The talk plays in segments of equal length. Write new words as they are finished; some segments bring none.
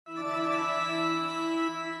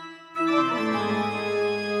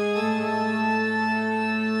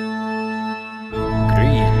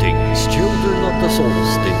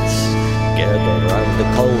solstice. Gather round the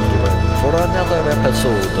cauldron for another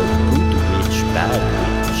episode of Good Witch, Bad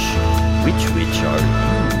Witch. Which witch are you?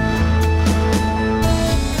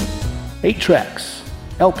 8 tracks,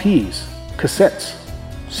 LPs, cassettes,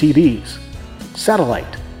 CDs,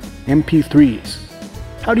 satellite, MP3s.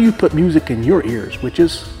 How do you put music in your ears,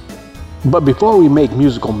 witches? But before we make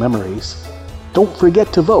musical memories, don't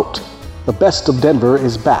forget to vote. The Best of Denver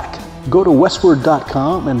is back. Go to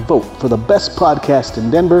westward.com and vote for the best podcast in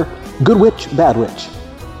Denver, Good Witch, Bad Witch.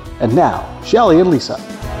 And now, Shelly and Lisa.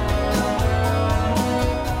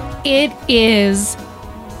 It is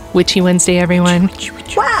Witchy Wednesday, everyone.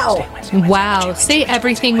 Wow. Wow. Say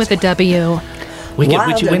everything with a W. Wicked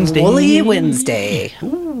Wild Witchy and Wednesday. Woolly Wednesday.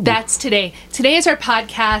 That's today. Today is our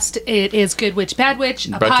podcast. It is Good Witch, Bad Witch.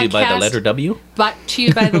 Brought to you by the letter W. Brought to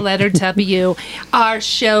you by the letter W. Our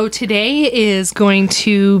show today is going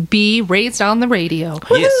to be Raised on the Radio.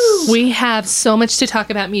 Yes. We have so much to talk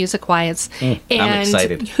about music-wise. And I'm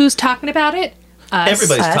excited. Who's talking about it? Us.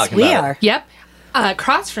 Everybody's Us, talking we about are. Yep.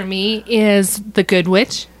 Across from me is the Good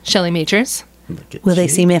Witch, Shelly Majors. it. Will they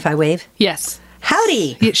see me if I wave? Yes.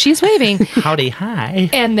 Howdy. Yeah, she's waving. Howdy, hi.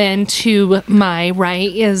 And then to my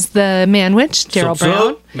right is the Man Witch, Daryl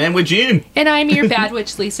Brown. Man with June. And I'm your Bad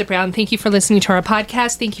Witch, Lisa Brown. Thank you for listening to our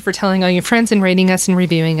podcast. Thank you for telling all your friends and rating us and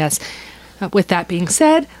reviewing us. With that being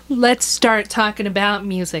said, let's start talking about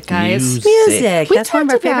music, guys. Music. We That's one of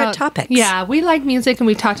our talked favorite about- topics. Yeah, we like music, and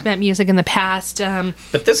we've talked about music in the past.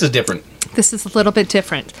 But this is different. This is a little bit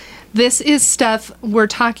different. This is stuff we're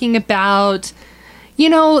talking about,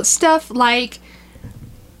 stuff like,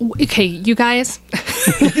 okay, you guys,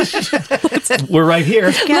 We're right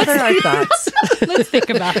here. Gather our thoughts. let's think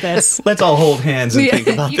about this. Let's all hold hands and Yeah, think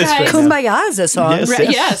about you this guys- right now. Kumbaya is a song. Yes. Right,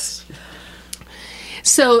 yes.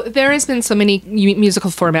 So there has been so many musical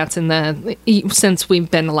formats since we've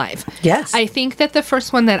been alive. Yes. I think that the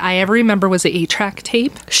first one that I ever remember was the 8-track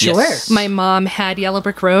tape. Sure. Yes. My mom had Yellow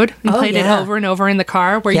Brick Road and Oh, played yeah. it over and over in the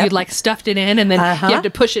car where Yep. you'd like stuffed it in and then Uh-huh. you had to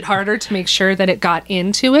push it harder to make sure that it got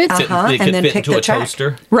into it. They and could then fit pick into the a track.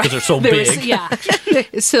 toaster because they're so There big. was- yeah.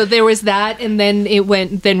 So there was that, and then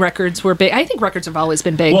then records were big. I think records have always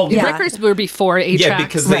been big. Well, Yeah. Records were before 8-tracks. Yeah,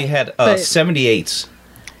 because they had But- 78s.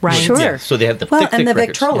 right. Sure. Yeah, so they had the Well, thick, and the thick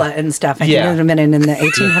records. Victrola and stuff. I Yeah. think it would have been in the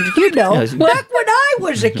 1800s. Yeah. Back when I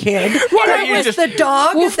was a kid, there you was just- the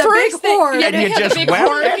dog Well, with the first big horn. yeah, And they you had just a big wound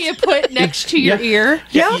horn it. you put next to your ear.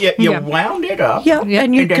 Yeah, you Yeah. wound it up. Yeah,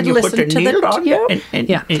 and you then could you put listen the to needle the... on Yeah. and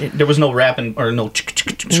Yeah. there was no rapping or no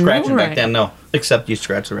scratching Right. back then, no. Except you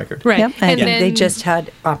scratch the record. Right. Yep. And then they just had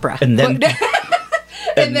opera. And then...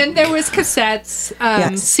 and then there was cassettes,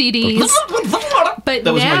 Yes. CDs. But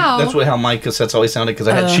That was now that's how my cassettes always sounded because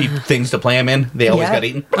I had cheap things to play them in. They always Yeah. got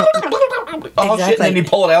eaten. Oh shit! And Exactly. then you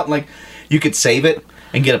pull it out and you could save it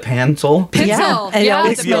and get a pencil. Pencil, Yeah, and it yeah.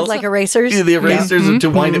 always The smelled pencil. like erasers. The erasers to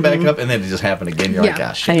wind it Mm-hmm. back up, and then it just happened again. You're like, Yeah.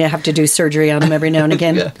 gosh. And you have to do surgery on them every now and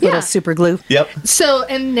again. Yeah. Yeah. Little super glue. Yep. So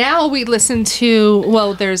and now we listen to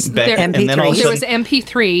Back- there and then all of a there was sudden,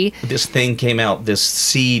 MP3. this thing came out. This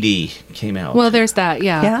CD came out. Well, there's that.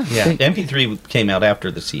 Yeah. Yeah. yeah, MP3 came out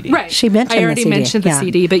after the CD. Right. She mentioned I the already CD, mentioned the yeah.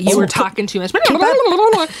 CD, but you Oh, were talking too much.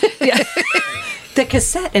 The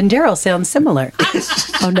cassette and Daryl sound similar.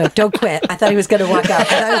 Oh no, don't quit. I thought he was going to walk out. I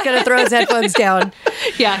thought he was going to throw his headphones down.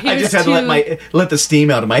 Yeah, I here's just had to let the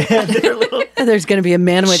steam out of my head there a little. And there's going to be a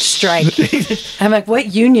man-witch strike. I'm like,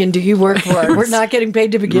 what union do you work for? We're not getting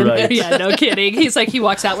paid to begin Right. with. Yeah, no kidding. He's like, he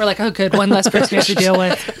walks out. We're like, oh, good, one less person we have to deal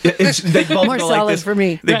with. They both More go solid like this. for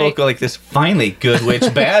me. They Right. both go like this. Finally, good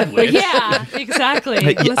witch, bad witch. Yeah, exactly.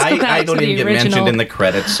 Let's go back I to don't the even get original. mentioned in the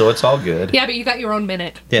credits, so it's all good. Yeah, but you got your own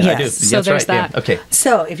minute. Yeah, I do. Yes. So That's there's right. that. Yeah. Okay.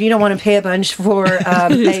 So if you don't want to pay a bunch for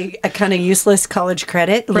a kind of useless college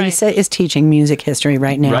credit, Right. Lisa is teaching music history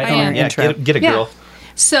right now Right in our on. Yeah. intro. Get a Yeah. girl.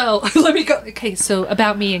 So let me go. Okay, so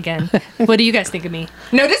about me again. What do you guys think of me?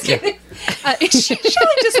 No, just kidding. Shelley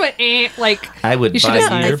just went like. I would you should buy have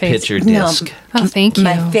seen your my face. picture No. disc. Oh, thank you.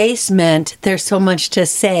 My face meant there's so much to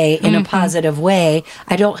say in a positive way.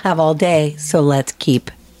 I don't have all day, so let's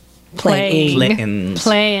keep playing.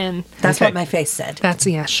 Playing. That's Okay. what my face said. That's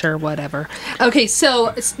yeah, sure, whatever. Okay,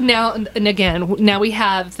 so now and again, now we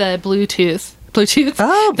have the Bluetooth.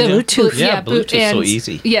 Oh, Bluetooth. Yeah, Bluetooth's so and-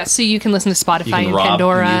 easy. Yeah, so you can listen to You Spotify can and rob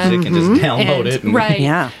Pandora. music and just download it. And right.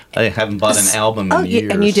 Yeah. I haven't bought an album in Oh,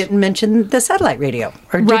 years. and you didn't mention the satellite radio,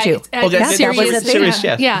 or Right. did you? Oh, that- that Sirius, was a thing. Sirius,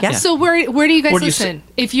 yeah. Yeah. Yeah. So where do you guys Where do you listen?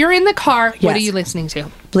 If you're in the car, what Yes. are you listening to?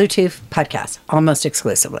 Bluetooth podcast, almost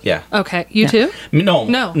exclusively. Yeah. Okay, you too?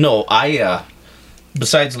 No. I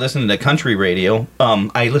besides listening to country radio,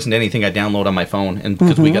 I listen to anything I download on my phone, and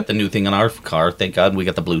because we got the new thing in our car, thank God we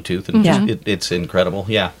got the Bluetooth, and Yeah. it's incredible.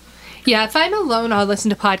 Yeah. Yeah, if I'm alone, I'll listen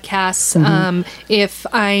to podcasts. If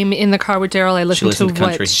I'm in the car with Daryl, I listen to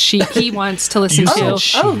country. what he wants to listen You to. said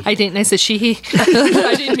she. I didn't. I said she.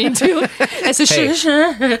 I didn't mean to. I said Hey.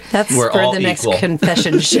 she. That's We're for all the next equal.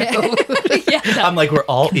 confession show. Yeah, no. I'm like, we're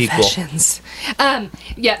all equal. Confessions.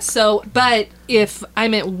 Yeah. So, but if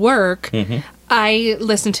I'm at work, I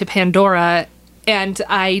listen to Pandora. And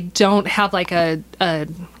I don't have like a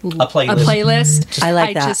playlist. I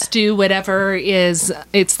like that. I just do whatever is.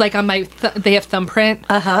 It's like on my. They have Thumbprint,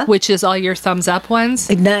 which is all your thumbs up ones.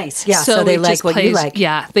 Nice. Yeah. So they it like just what you plays- like.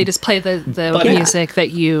 Yeah, they just play the But- music that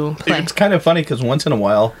you play. It's kind of funny because once in a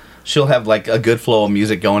while she'll have like a good flow of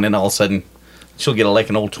music going, and all of a sudden she'll get like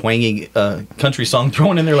an old twangy country song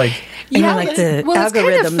thrown in there. Like, And you're like, the it's kind of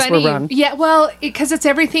algorithms were funny. wrong. Yeah, well, because it's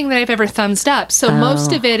everything that I've ever thumbs up. So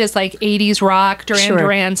most of it is like 80s rock, Duran Sure.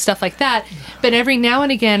 Duran, stuff like that. But every now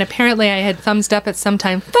and again, apparently I had thumbs up at some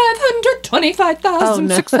time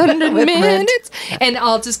 525,600 Whip rent. minutes. And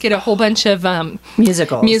I'll just get a whole bunch of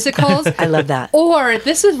musicals. I love that. Or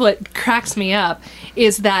this is what cracks me up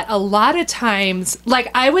is that a lot of times, like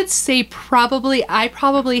I would say I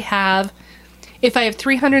probably have, if I have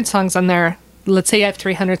 300 songs on there, let's say I have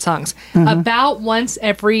 300 songs, about once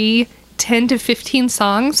every 10 to 15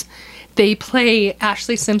 songs, they play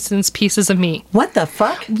Ashley Simpson's Pieces of Me. What the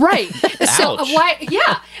fuck? Right. So Ouch. why?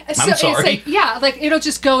 Yeah. So I'm sorry. It's like, like it'll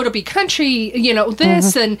just go to be country,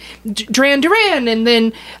 this and Duran Duran, and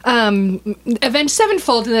then Avenged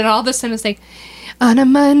Sevenfold, and then all of a sudden it's like, on a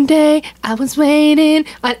Monday I was waiting,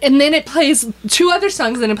 and then it plays two other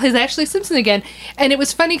songs, and it plays Ashley Simpson again. And it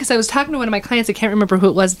was funny because I was talking to one of my clients. I can't remember who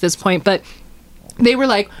it was at this point, but they were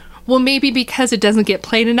like, well, maybe because it doesn't get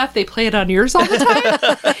played enough, they play it on yours all the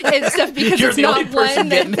time. And stuff because You're it's the not only person one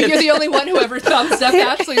that getting it. you're the only one who ever thumbs up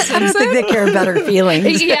Ashley I don't think Simpson. they care about her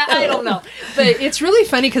feelings. Yeah, I don't know. But it's really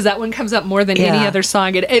funny because that one comes up more than any Yeah. other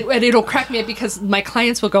song. And it'll crack me up because my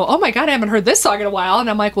clients will go, oh my God, I haven't heard this song in a while. And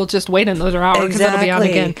I'm like, well, just wait another hour because it'll be on Exactly.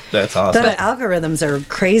 again. that's awesome. The algorithms are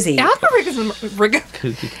crazy.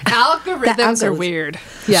 Algorithms are algos. weird.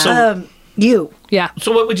 Yeah. You. Yeah.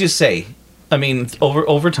 So what would you say? I mean,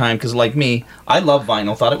 over time, because like me, I love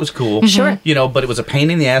vinyl. Thought it was cool. Sure. But it was a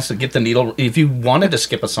pain in the ass to get the needle. If you wanted to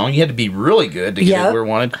skip a song, you had to be really good to get Yep. it where it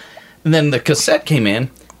wanted. And then the cassette came in.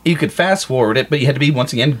 You could fast forward it, but you had to be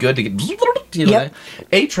once again good to get. Yep.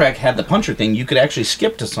 8-track had the puncher thing. You could actually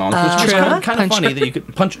skip to songs, which was kind of Puncher. funny that you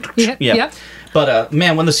could punch. Yeah. But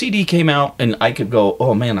man, when the CD came out, and I could go,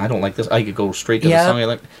 oh man, I don't like this. I could go straight to the Yep. song I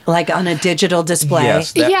like. Like on a digital display.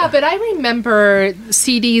 Yes. That- Yeah, but I remember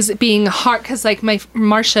CDs being hard because, like, my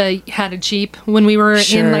Marcia had a Jeep when we were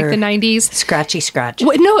in like Sure. the 90s. Scratchy scratch.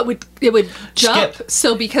 Well, no, it would jump. Skip.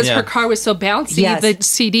 So because Yeah. her car was so bouncy, Yes. the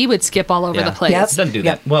CD would skip all over Yeah. the place. Yep. It doesn't do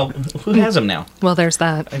that. Well, who has them now? Well, there's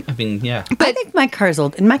that. I mean, yeah. I think my car's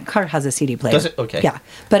old, and my car has a CD player. Does it? Okay. Yeah,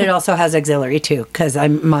 but it also has auxiliary too, because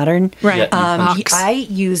I'm modern. Right. Yeah, you Aux. I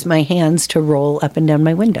use my hands to roll up and down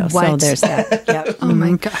my window. So What? there's that. Yep. Oh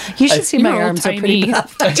my God. You should see my You're all arms are pretty tiny.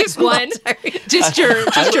 buff. Just one. Just your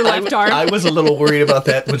left arm. I was a little worried about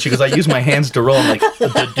that when she goes, I use my hands to roll. I'm like, the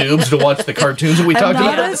doobs to watch the cartoons that we I'm talked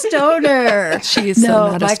not about. a stoner. She is so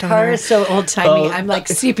no, not a my stoner. car is so old timey. Oh. I'm like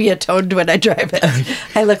sepia toned when I drive it.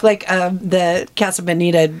 I look like the Casa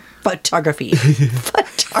Bonita photography.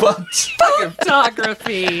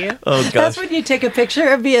 Photography. Oh, That's gosh. when you take a picture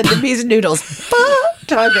of Vietnamese noodles.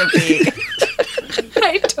 Photography.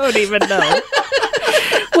 I don't even know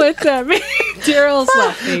what that means. Daryl's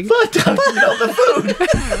laughing. the food.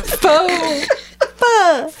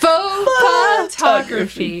 Faux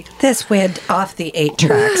photography. This went off the 8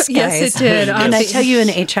 tracks, guys. Yes, it did. Can I tell you an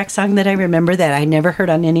 8-track song that I remember that I never heard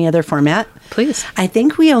on any other format? Please. I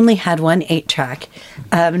think we only had one 8-track,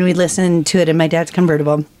 and we listened to it in my dad's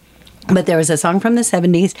convertible. But there was a song from the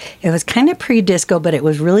 70s. It was kind of pre-disco, but it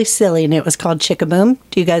was really silly, and it was called Chickaboom.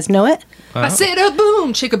 Do you guys know it? I said a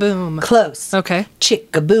boom, chicka boom. Close. Okay.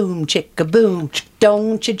 Chickaboom, chickaboom.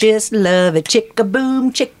 Don't you just love it?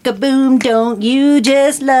 Chickaboom, chickaboom. Don't you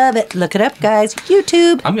just love it? Look it up, guys.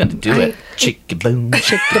 YouTube. I'm going to do it. Chicka-boom,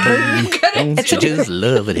 Chickaboom. don't you just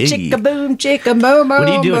love it? Hey. Chickaboom, chickaboom. What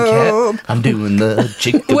are you doing, Cat? I'm doing the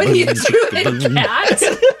chicka-boom, What are you doing, chicka-boom. cat?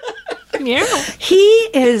 Yeah. He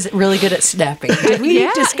is really good at snapping. Did we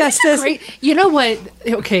discuss isn't that this? great? You know what?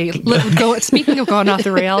 Okay, speaking of going off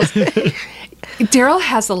the rails, Daryl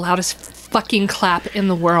has the loudest fucking clap in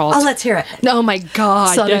the world. Oh, let's hear it. Oh my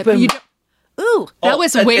God. Sonic boom. Ooh. That Oh,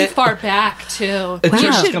 was it- way it- far back, too. It You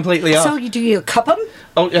turns should- completely off. So do you cup them?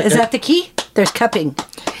 Oh, yeah, Is yeah. that the key? There's cupping.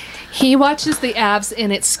 He watches the abs,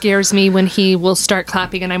 and it scares me when he will start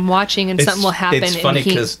clapping, and I'm watching, and something will happen. It's funny and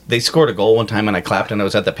he, because they scored a goal one time, and I clapped, and I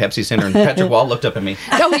was at the Pepsi Center, and Patrick Wall looked up at me.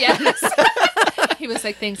 oh yes, he was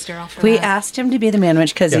like, "Thanks, Daryl, for We that." asked him to be the man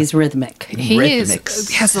witch because he's rhythmic. He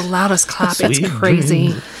Rhythmics. has the loudest clap. It's Sweet.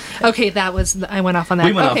 crazy. Okay, that was I went off on that.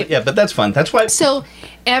 We went okay. off, yeah, but that's fun. That's why. So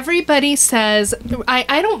everybody says,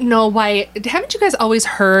 I don't know why. Haven't you guys always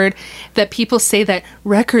heard that people say that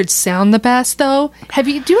records sound the best? Though,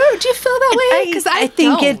 do you feel that way? Because I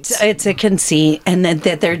think don't. it's a conceit, and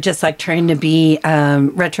that they're just like trying to be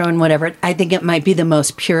retro and whatever. I think it might be the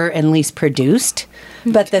most pure and least produced,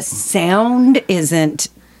 but the sound isn't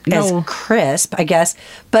as crisp, I guess.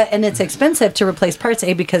 And it's expensive to replace parts,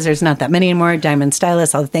 because there's not that many anymore. Diamond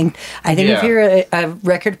stylus, all the things. I think if Yeah. you're a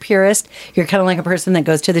record purist, you're kind of like a person that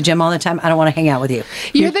goes to the gym all the time. I don't want to hang out with you.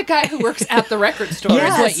 You're the guy who works at the record store.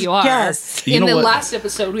 Yes, is what you are. yes. You In know the what? last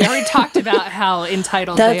episode, we already talked about how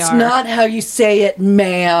entitled they That's are. not how you say it,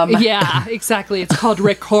 ma'am. Yeah, exactly. It's called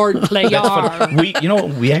record player. That's funny.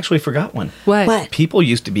 We actually forgot one. What? People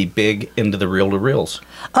used to be big into the reel-to-reels.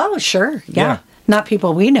 Oh, sure. Yeah. Yeah. Not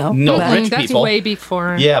people we know. No, but- rich That's people. way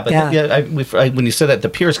before. Yeah, but Yeah. when you said that, the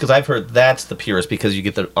purest, because I've heard that's the purest because you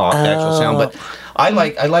get the actual sound. But I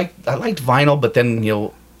liked vinyl, but then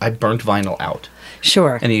I burnt vinyl out,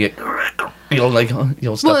 Sure. and you get stuff Well, like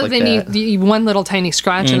then that. you one little tiny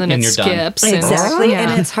scratch, and then and it you're done. skips. and- Exactly, yeah.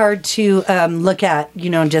 and it's hard to look at,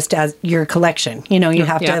 just as your collection. You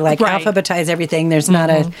have Yeah. to like Right. alphabetize everything. There's not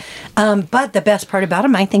a, but the best part about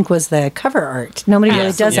them, I think, was the cover art. Nobody really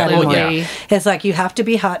does that Absolutely. anymore. Yeah. It's like you have to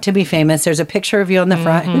be hot to be famous. There's a picture of you on the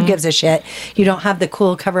front. Who gives a shit? You don't have the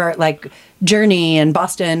cool cover art like Journey and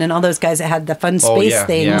Boston and all those guys that had the fun space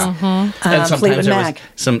things. And Fleetwood Mac.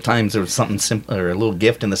 sometimes there was something simple or a little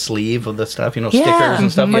gift in the sleeve of the stuff, stickers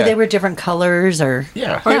and stuff. Or Yeah. they were different colors, or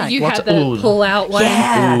Yeah. Or Yeah, you lots had of- the ooh. pull-out one,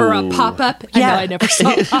 Yeah. or a pop-up. I Yeah. know I never saw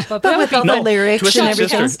a pop-up. But with all the lyrics Twisted and everything.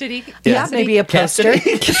 Sister. Chastity. Yeah, maybe a poster.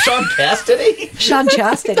 Chastity? Sean Chastity? Sean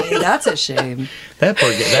Chastity. That's a shame. That poor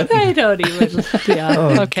guy. I don't even. Yeah.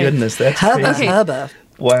 Oh, okay. goodness. That's Hubba crazy. hubba.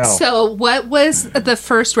 Wow. So, what was the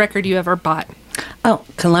first record you ever bought? Oh,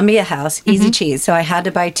 Columbia House, Easy Cheese. So I had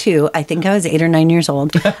to buy two. I think I was 8 or 9 years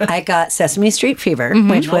old. I got Sesame Street Fever,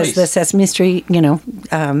 which was Nice. the Sesame Street,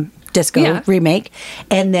 disco Yeah. remake.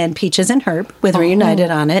 And then Peaches and Herb with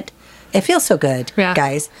Reunited on it. It feels so good, Yeah.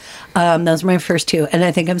 guys. Those were my first two. And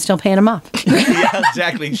I think I'm still paying them off. Yeah,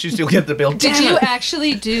 exactly. She still get the bill. Did you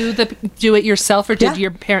actually do it yourself, or did Yeah.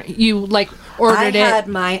 your parent I ordered had it?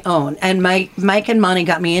 my own. And Mike and Monty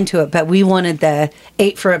got me into it. But we wanted the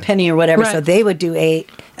 8 for a penny or whatever. Right. So they would do 8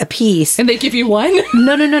 a piece. And they give you one?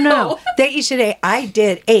 No. Oh. They each did 8. I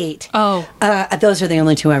did 8. Oh. Those are the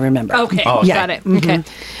only 2 I remember. Okay, Oh, got okay. it.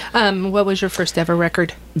 Okay. What was your first ever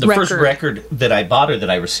record? The first record that I bought or that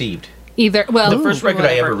I received. Either. Well, The first record I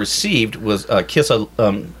whatever. ever received was Kiss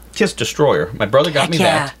Destroyer. My brother got me Yeah.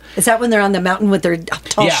 that. Is that when they're on the mountain with their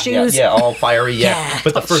tall shoes? Yeah, all fiery, yeah. Yeah,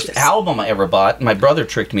 But the tall first shoes. album I ever bought, my brother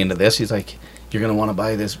tricked me into this. He's like, "You're gonna want to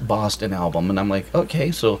buy this Boston album," and I'm like,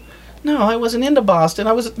 "Okay." So, no, I wasn't into Boston.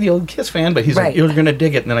 I was the old Kiss fan, but he's Right. like, "You're gonna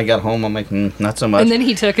dig it." And then I got home, I'm like, "Not so much." And then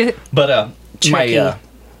he took it. but Tricky.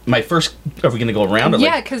 my first. Are we gonna go around? Or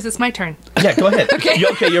Yeah, like, because it's my turn. yeah. Go ahead. Okay.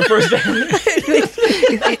 Your first.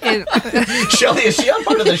 Shelly, is she on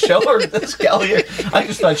part of the show or this gal here? I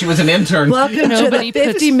just thought she was an intern. Welcome Nobody to the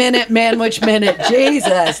puts- 50-minute Manwich Minute.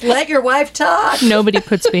 Jesus, let your wife talk. Nobody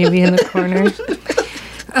puts baby in the corner.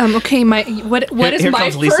 Okay, what is Here my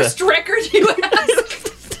comes Lisa. first record you asked?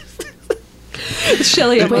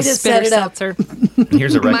 Shelly Way almost to spit set her it up. seltzer.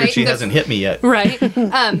 Here's a record My- she the- hasn't hit me yet. Right.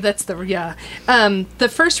 That's the the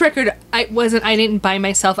first record I didn't buy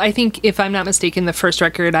myself. I think if I'm not mistaken, the first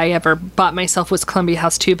record I ever bought myself was Columbia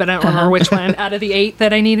House 2, but I don't remember which one out of the 8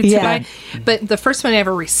 that I needed to Yeah. buy. But the first one I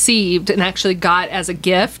ever received and actually got as a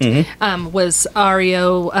gift was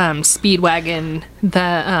REO Speedwagon,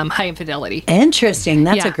 the High Infidelity. Interesting.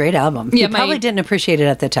 That's Yeah. a great album. Yeah, you probably didn't appreciate it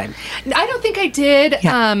at the time. I don't think I did.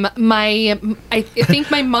 Yeah. I think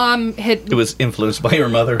my mom had It was influenced by her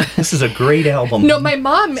mother. This is a great album. No, my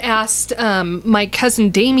mom asked my cousin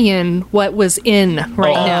Damien what was in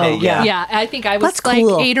right Oh, now. okay, yeah. Yeah, I think I was That's like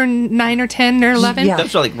cool. 8 or 9 or 10 or 11. Yeah.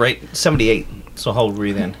 That's like right 78. So how old were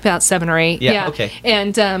you then? About 7 or 8. Yeah, okay.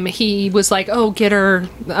 And he was like, "Oh, get her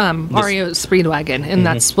REO Speedwagon," and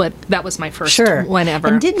that was my first Sure. one ever.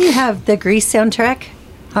 And didn't you have the Grease soundtrack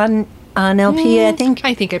on LP, I think?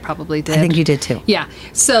 I think I probably did. I think you did too. Yeah.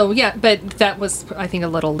 So yeah, but that was I think a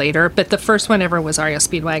little later. But the first one ever was REO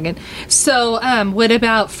Speedwagon. So what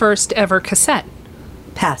about first ever cassette?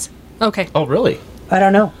 Pass. Okay. Oh, really? I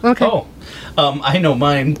don't know. Okay. Oh, I know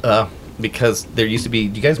mine. because there used to be.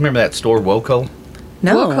 Do you guys remember that store Woco?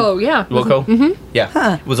 No. Woco, yeah. Woco. Mm-hmm. Yeah.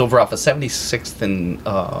 Huh. It was over off of 76th and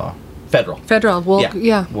Federal. Federal,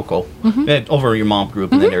 yeah. Woco. Yeah, over your mom grew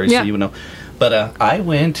up in that area, yeah. so you would know. But I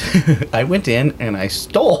went in and I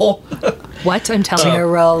stole What? I'm telling you.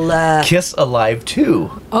 Girl, Kiss Alive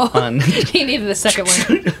 2. Oh, he needed the second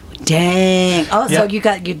one. dang. Oh, so Yeah. you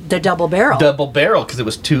got the double barrel. Double barrel because it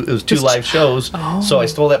was two live shows. So I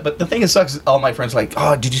stole that. But the thing that sucks is all my friends are like,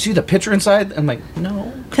 oh, did you see the picture inside? I'm like,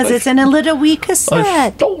 no. Because it's in a little wee I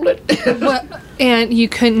cassette. stole it. What? And you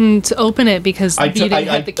couldn't open it because you didn't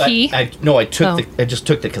have the key? I just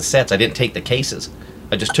took the cassettes. I didn't take the cases.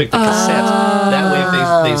 I just took the Oh. cassettes. That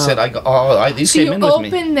way, if they said, these so came you in with me.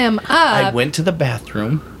 opened them up. I went to the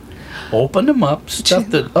bathroom, opened them up,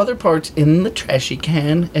 stuffed the other parts in the trashy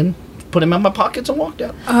can, and put them in my pockets and walked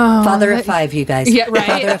out. Father of 5, you guys. Yeah, right.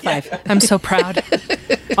 Father of 5. I'm so proud.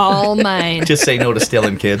 All mine. Just say no to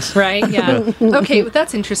stealing, kids. Right? Yeah. Okay, well,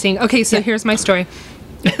 that's interesting. Okay, so here's my story.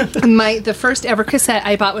 The first ever cassette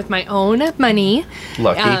I bought with my own money.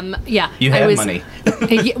 Lucky. Yeah. You had money.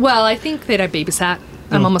 Well, I think that I babysat.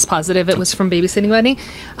 I'm almost positive it was from babysitting money.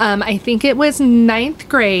 I think it was 9th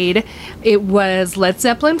grade. It was Led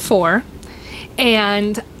Zeppelin 4.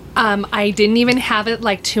 And I didn't even have it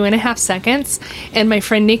like 2.5 seconds. And my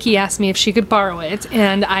friend Nikki asked me if she could borrow it.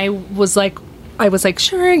 And I was like,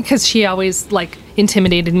 sure, because she always like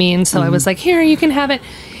intimidated me. And so I was like, here, you can have it.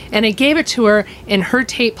 And I gave it to her, and her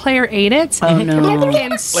tape player ate it. Oh, no.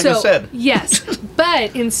 And so, I said. yes,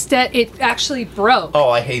 but instead it actually broke. Oh,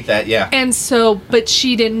 I hate that. Yeah. And so, but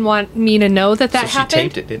she didn't want me to know that so she happened.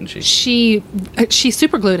 taped it, didn't she? She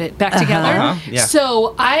super glued it back together. Yeah.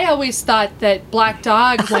 So I always thought that Black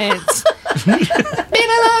Dog went. Been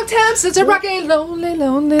a long time since I rock a lonely,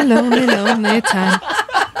 lonely, lonely, lonely time.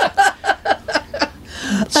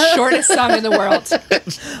 Shortest song in the world.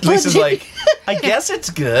 Lisa's like, I guess it's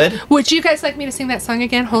good. Would you guys like me to sing that song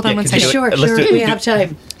again? Hold on Yeah, one could you second. do it? Sure, Let's do it. we have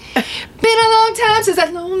time. Been a long time since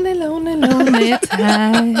that lonely, lonely, lonely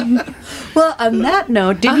time. Well, on that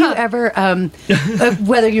note, did you ever,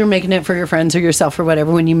 whether you were making it for your friends or yourself or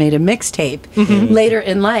whatever, when you made a mixtape later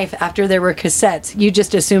in life, after there were cassettes, you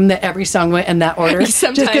just assumed that every song went in that order?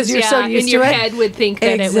 Sometimes, just because you're so used in your to it? head would think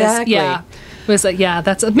that Exactly. it was like,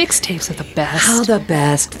 that's mixtapes are the best. Oh, the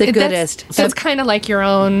best, the goodest. So it's kind of like your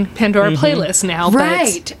own Pandora playlist now,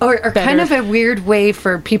 Right. Or kind of a weird way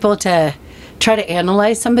for people to try to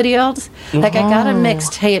analyze somebody else. Like I got a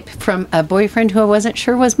mixtape from a boyfriend who I wasn't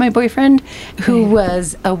sure was my boyfriend, who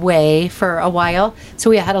was away for a while.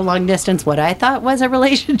 So we had a long distance, what I thought was a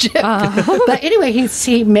relationship. But anyway,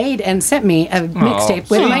 he made and sent me a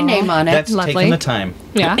mixtape with my name on it. That's Lovely. taking the time.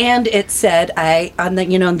 Yeah. And it said, on the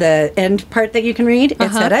the end part that you can read,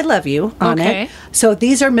 it said, I love you on Okay. it. So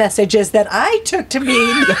these are messages that I took to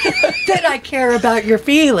mean that I care about your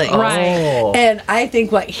feelings. Right. Oh. And I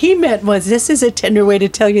think what he meant was, this is a tender way to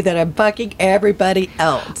tell you that I'm fucking everybody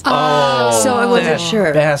else. Oh, So I wasn't that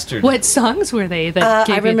sure. Bastard. What songs were they that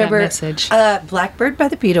gave I remember you that message? Blackbird by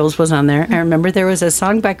the Beatles was on there. I remember there was a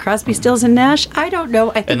song by Crosby, Stills, and Nash. I don't know.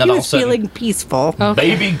 I think then he all was of a sudden- feeling peaceful.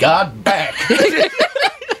 Baby got back.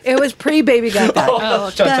 It was pre-Baby Got Back. Oh,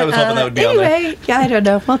 shucks, I was hoping that would be on there. Anyway, yeah, I don't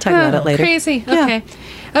know. We'll talk about it later. Crazy. Yeah. Okay.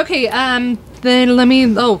 Okay. Then let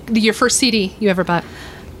me. Oh, your first CD you ever bought?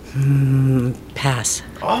 Pass.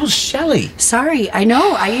 Oh, Shelley. Sorry, I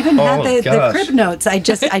know. I even had Oh, the gosh. crib notes. I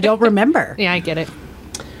don't remember. Yeah, I get it.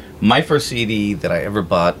 My first CD that I ever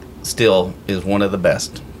bought still is one of the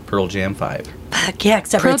best. Pearl Jam 5. Fuck yeah,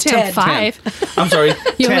 except for Pearl it's Jam 10. 5. I'm sorry,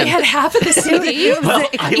 You 10. only had half of the CD. Well,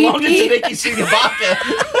 I loaned it to Nikki so you bought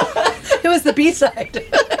that. It was the B-side.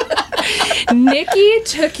 Nikki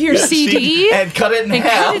took your CD and cut it in and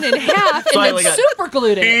half. cut it in half So I and only then got super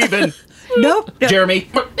glued it. Even. Nope. Jeremy.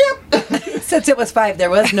 Since it was 5, there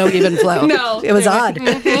was no even flow. No. It was odd.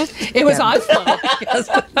 It was on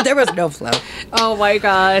flow. There was no flow. Oh my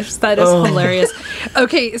gosh, that is hilarious.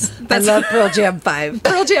 Okay, I that's love Pearl Jam 5.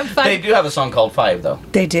 Pearl Jam 5. They do have a song called 5, though.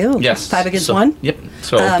 They do. Yes. 5 against So- 1. Yep.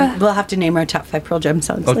 So, We'll have to name our top 5 Pearl Jam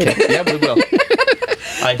songs okay. later. Yeah, we will.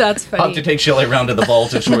 That's funny. I'll have to take Shelley around to the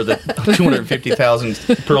vault and show her the 250,000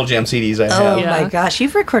 Pearl Jam CDs I have. Oh Yeah. my gosh,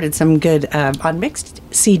 you've recorded some good on mixed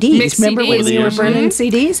CDs. Mixed Remember CDs. when Over the you were years. burning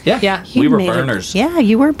CDs? Yeah. Yeah. You We were made it- burners. Yeah,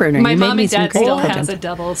 you were burner. My you made mom me and some dad great still Pearl has Jam. a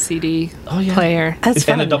double CD Oh, yeah. player. That's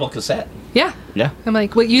And a fun. double cassette. Yeah. Yeah. I'm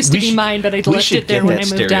like, what used to be mine, but I we left should it there get when that I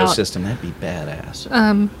moved stereo out. system. That'd be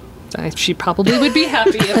badass. She probably would be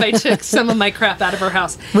happy if I took some of my crap out of her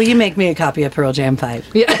house. Will you make me a copy of Pearl Jam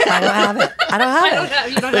 5? Yeah. I don't have it. I don't have it.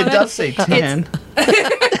 You don't know It that? does say 10.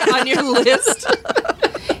 On your list.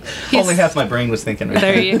 Only half my brain was thinking. Right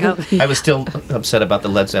There you go. I was still upset about the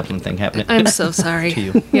Led Zeppelin thing happening. I'm so sorry. To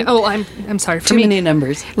you. Yeah. Oh, I'm sorry for Too me. many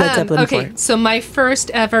numbers. Led Zeppelin okay, 4. so my first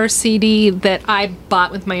ever CD that I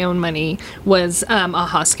bought with my own money was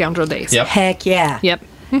Aha Scoundrel Days. Yep. Heck yeah. Yep.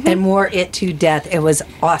 And wore it to death. It was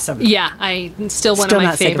awesome. Yeah, still one Still of my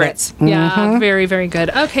not sick of it. favorites. Yeah, very, very good.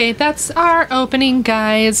 Okay, that's our opening,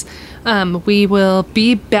 guys. We will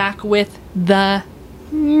be back with the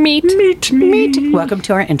meat. Welcome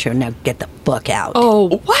to our intro. Now get the fuck out.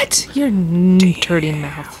 Oh, what? Your dirty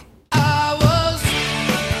mouth. I was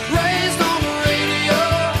raised on the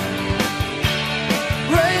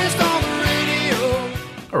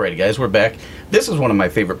radio. Alrighty, guys, we're back. This is one of my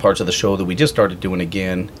favorite parts of the show that we just started doing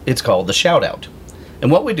again. It's called the Shout Out. And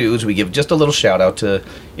what we do is we give just a little shout out to,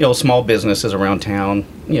 small businesses around town,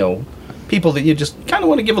 people that you just kind of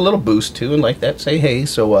want to give a little boost to and like that, say hey.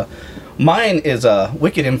 So mine is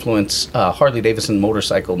Wicked Influence Harley Davidson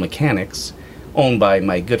Motorcycle Mechanics, owned by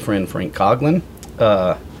my good friend Frank Coughlin.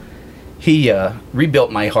 He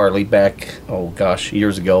rebuilt my Harley back,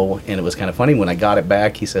 years ago, and it was kind of funny when I got it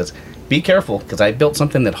back. He says, be careful, because I built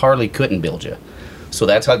something that Harley couldn't build you. So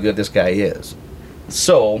that's how good this guy is.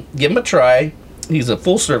 So give him a try. He's a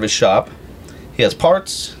full service shop. He has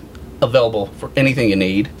parts available for anything you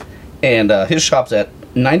need. And his shop's at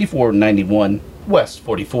 9491 West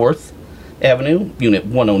 44th Avenue, Unit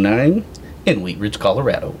 109 in Wheat Ridge,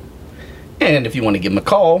 Colorado. And if you want to give him a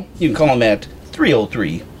call, you can call him at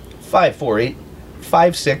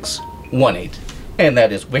 303-548-5618. And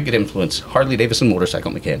that is Wicked Influence Harley Davidson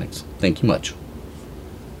Motorcycle Mechanics. Thank you much.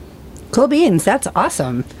 Cool beans. That's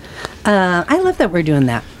awesome. I love that we're doing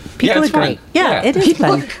that. People it's are great. fun. Yeah, it is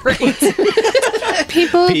fun.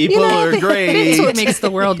 People Are great. That's what makes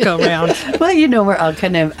the world go round. Well, we're all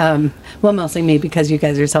kind of, mostly me because you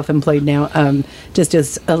guys are self-employed now, just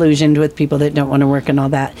as illusioned with people that don't want to work and all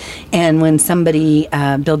that. And when somebody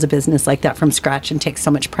builds a business like that from scratch and takes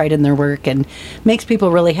so much pride in their work and makes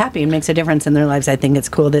people really happy and makes a difference in their lives, I think it's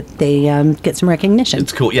cool that they get some recognition.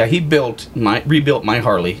 It's cool. Yeah, he rebuilt my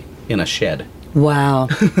Harley in a shed Wow.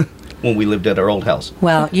 when we lived at our old house.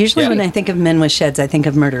 Well, usually Yeah. when I think of men with sheds, I think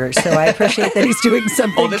of murderers. So I appreciate that he's doing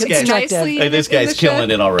something this guy's- constructive. Nicely. Hey, this In guy's the killing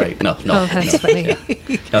shed? it all right. No, Oh, that's funny.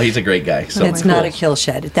 no, he's a great guy. So It's not a kill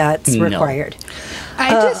shed. That's No. required.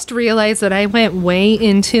 I just realized that I went way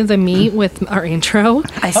into the meat with our intro.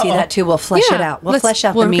 I see that too. We'll flesh it out. We'll flesh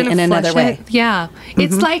out the meat in another way. Yeah,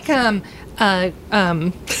 it's like I'm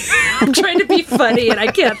trying to be funny and I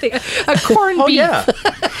can't think. A corned beef. yeah.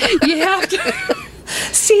 You have to.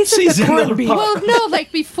 Season the Season corned the beef. pot. Well, no,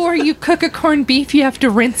 like before you cook a corned beef, you have to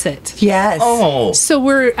rinse it. Yes. Oh, So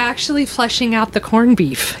we're actually fleshing out the corned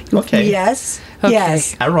beef. okay. Yes. Okay.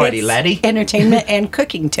 Yes. Alrighty, It's laddie. Entertainment and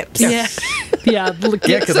cooking tips. Yeah, yeah.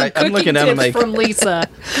 Yeah, 'cause I'm looking at him like- from Lisa.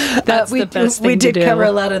 That's we the best thing we did to do. cover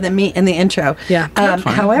a lot of the meat in the intro. Yeah.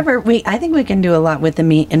 However, I think we can do a lot with the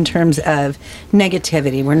meat in terms of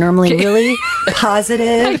negativity. We're normally really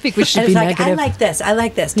positive. I think we should and be it's like, negative. I like this. I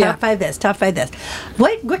like this. Yeah. Top five this. Top five this.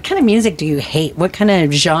 What kind of music do you hate? What kind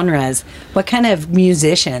of genres? What kind of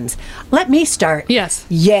musicians? Let me start. Yes.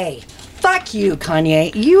 Yay. Fuck you,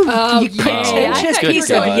 Kanye. You Oh, yay. pretentious I thought piece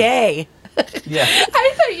you were of going- yay. Yeah.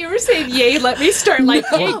 I thought you were saying, "Yay, let me start." Like,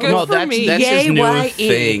 "Yay, good no, for that's- me." that's- his new YE.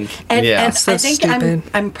 thing. And, Yeah. and So I think stupid.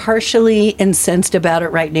 I'm partially incensed about it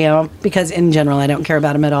right now because in general I don't care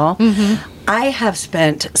about him at all. Mm-hmm. I have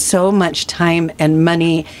spent so much time and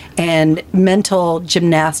money and mental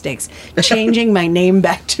gymnastics changing my name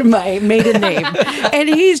back to my maiden name, and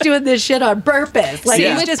he's doing this shit on purpose. Like Yeah.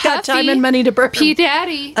 he's With just got Puffy, time and money to burn. P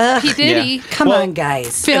Daddy, P Diddy, Yeah. Come Well, on,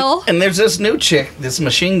 guys. Phil. And there's this new chick, this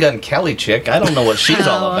Machine Gun Kelly chick. I don't know what she's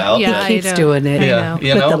all Oh, about. yeah, but- I Keeps know. doing it. I Yeah, know.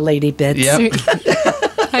 you with know? the lady bits. Yeah.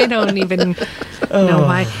 I don't even know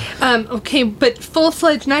why. Okay, but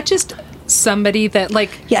full-fledged, not just somebody that like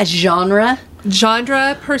Yeah, genre.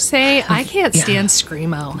 genre per se. I can't stand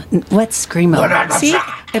screamo. What's screamo? See,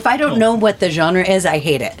 if I don't know what the genre is, I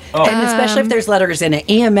hate it, and especially if there's letters in it.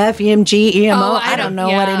 EMF, EMG, EMO. Oh, I don't know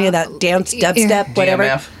yeah. what any of that dance, dubstep, whatever.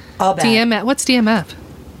 DMF. All bad. DMF. What's DMF?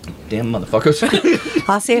 Damn motherfuckers.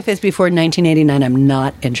 I'll say if it's before 1989, I'm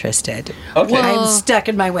not interested. Okay. Well- I'm stuck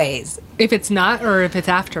in my ways. If it's not, or if it's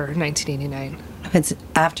after 1989. If it's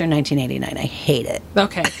after 1989, I hate it.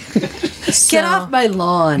 Okay. Get off my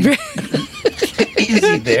lawn.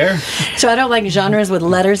 Easy there. So I don't like genres with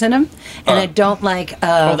letters in them, and I don't like.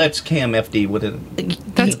 Oh, that's KMFD. What is it?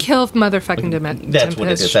 That's Kill Motherfucking Demet. That's what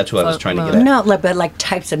it is. That's what I was trying to get at. No, but like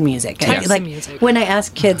types of music. Types like of music. when I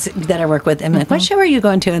ask kids that I work with, I'm like, "What show are you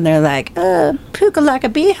going to?" And they're like, "Puka Laka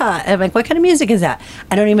Biha." I'm like, "What kind of music is that?"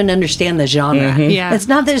 I don't even understand the genre. Yeah. It's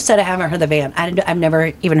not just that I haven't heard the band. I've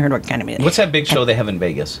never even heard what kind of music. What's that big show they have in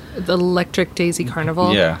Vegas? The Electric Daisy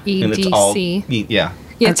Carnival. Yeah. And it's all, EDC. yeah.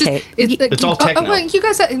 Yeah, Okay. It's all techno. well, you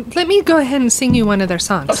guys, let me go ahead and sing you one of their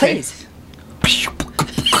songs. Okay. Please.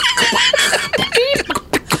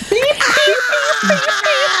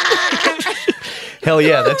 Hell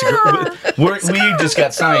yeah, that's great. We just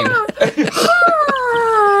got signed.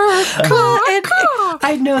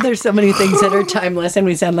 I know there's so many things that are timeless and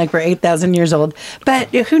we sound like we're 8,000 years old, but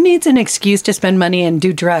who needs an excuse to spend money and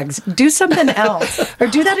do drugs? Do something else or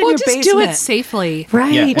do that in Well, your just basement. do it safely.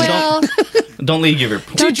 Right. Yeah. Well, Don't leave your...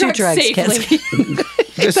 Don't do drugs, kids.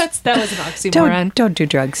 Just that was an oxymoron. Don't do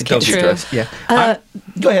drugs, kids. don't do True. drugs. Yeah.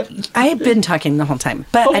 Go ahead. I've been talking the whole time,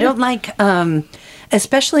 but Okay. I don't like,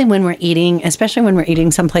 especially when we're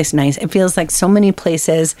eating someplace nice. It feels like so many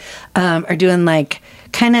places are doing like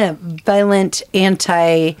kind of violent,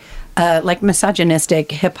 like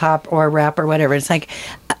misogynistic hip hop or rap or whatever. It's like,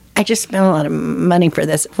 I just spent a lot of money for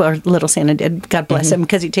this. Well, Little Santa did, God bless him,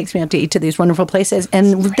 because he takes me out to eat to these wonderful places.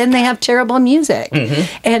 And then they have terrible music.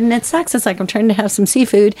 And it sucks. It's like I'm trying to have some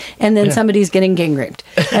seafood and then somebody's getting gang raped.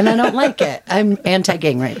 And I don't like it. I'm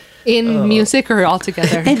anti-gang rape. In music or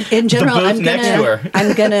altogether? In general, booth next to her.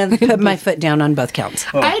 I'm gonna put my foot down on both counts.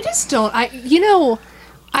 I just don't. I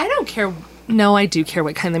don't care. No, I do care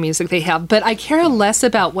what kind of music they have, but I care less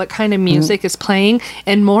about what kind of music is playing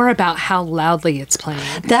and more about how loudly it's playing.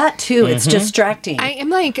 That too, it's distracting. I am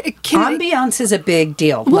like, Ambiance is a big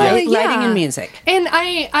deal. Well, Lighting yeah. and music. And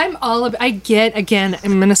I'm all of. I get, again,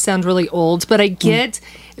 I'm going to sound really old, but I get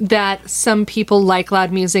that some people like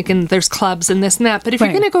loud music and there's clubs and this and that. But if Right.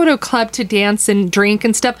 you're going to go to a club to dance and drink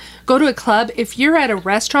and stuff, go to a club. If you're at a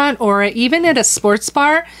restaurant or even at a sports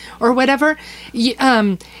bar or whatever,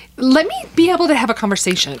 let me be able to have a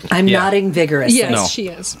conversation. I'm Yeah. nodding vigorously. Yes, No. she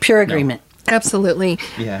is. Pure agreement. Absolutely.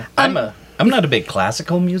 Yeah. I'm not a big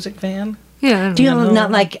classical music fan. Yeah. Do you not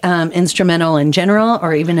like instrumental in general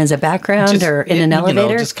or even as a background or in an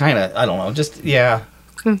elevator? Just kind of, I don't know, just, yeah.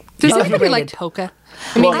 Does Yeah. anybody like Overrated. polka?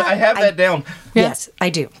 Well, I have that down. Yes, I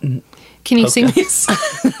do. Can you sing this?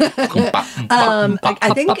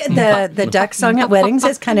 I think the duck song at weddings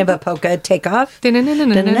is kind of a polka takeoff. You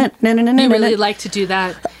really like to do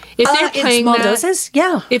that. If they're In playing small that, doses,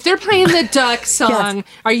 yeah. if they're playing the duck song,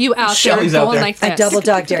 are you out Shelley's there out going there. like this? I double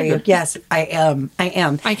dog dare you. Yes, I am. I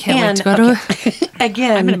am. I can't wait And, to go to. okay,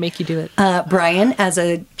 again, I'm going to make you do it. Brian, as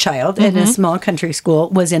a child in a small country school,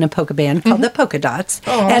 was in a polka band called the Polka Dots,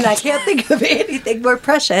 and I can't think of anything more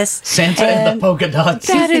precious. Santa and the polka dots.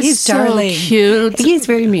 That is He's so darling. cute. He's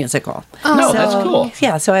very musical. No, that's cool.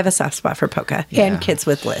 Yeah, so I have a soft spot for polka Yeah. and kids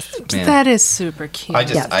with lisp. Man. That is super cute.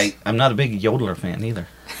 Yes. I'm not a big yodeler fan either.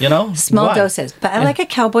 You know? Small Why? doses, but I like a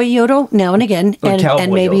cowboy yodel now and again, A and cowboy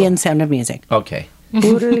maybe yodel. in Sound of Music. Okay.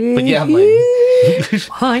 But yeah, I'm like,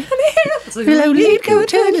 Slowly go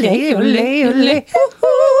to lay. see you later.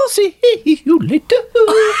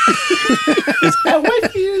 Is how I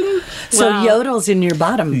feel. So Wow. yodel's in your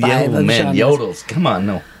bottom Yeah, five of man, genres. yodels. Come on,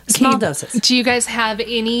 no. Small doses. Do you guys have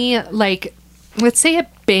any, like, let's say a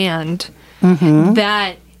band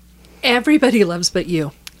that everybody loves but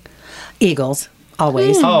you? Eagles,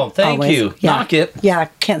 always. Oh, thank Always. you. Yeah. Knock it. Yeah,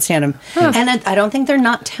 can't stand them. And I don't think they're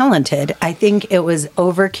not talented. I think it was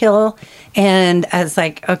overkill. And I was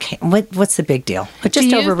like, okay, what's the big deal? But just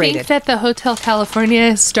Do you overrated. think that the Hotel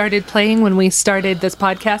California started playing when we started this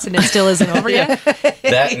podcast and it still isn't over yet?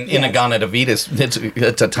 That and Inagana to Vitas,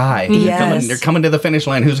 it's a tie. Yes. They're coming to the finish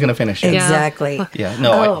line. Who's going to finish it? Yeah. Exactly. Yeah,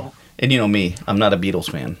 no. Oh. And you know me, I'm not a Beatles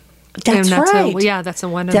fan. That's And right. that's a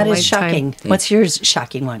one in That a is lifetime. shocking. What's yours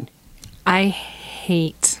shocking one? I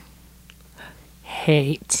hate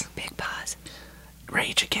Big pause.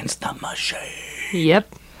 Rage Against the Machine.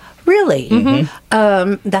 Yep. Really?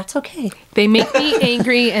 Mm-hmm. That's okay. They make me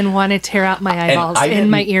angry and want to tear out my eyeballs I and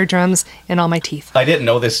my didn't- eardrums and all my teeth. I didn't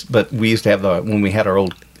know this, but we used to have when we had our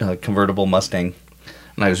old convertible Mustang,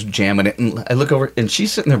 and I was jamming it, and I look over, and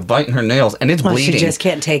she's sitting there biting her nails, and it's Well, she bleeding. just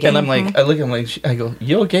can't take it. And I'm like, I look at him like, I go,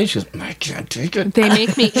 "You okay?" She goes, "I can't take it." They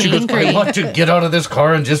make me She goes, angry. I want to get out of this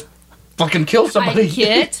car and just fucking kill I somebody.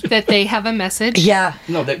 get that they have a message. Yeah.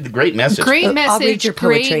 No, the great message. Great I'll message. read your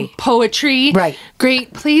Great poetry. poetry. Right.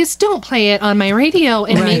 Great. Please don't play it on my radio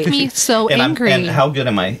and make me so And angry. and how good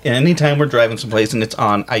am I? Anytime we're driving someplace and it's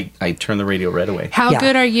on, I turn the radio right away. How Yeah.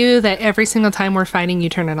 good are you that every single time we're fighting, you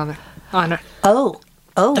turn it on? Oh,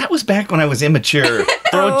 Oh. That was back when I was immature,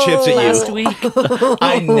 throwing chips at Last you. week.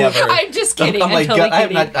 I never. I'm just kidding. I'm like, totally God,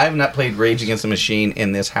 kidding. I have not played Rage Against the Machine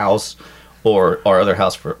in this house or our other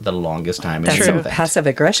house for the longest time. That's And you some know that. passive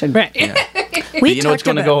aggression. Right. Do you know what's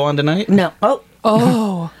going to go on tonight? No. Oh,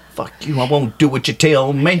 Oh. Fuck you! I won't do what you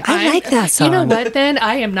tell me. I like that song. You know what, then?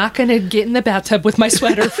 I am not going to get in the bathtub with my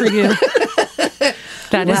sweater for you.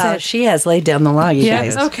 That is wow, it. she has laid down the law, you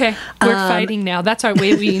Yes. guys. Okay. We're fighting now. That's our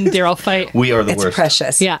way we and Daryl fight. We are the It's worst.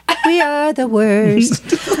 precious. Yeah. We are the worst.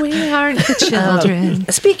 We aren't the children.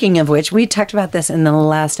 Speaking of which, we talked about this in the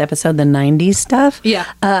last episode, the 90s stuff. Yeah.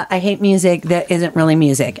 I hate music that isn't really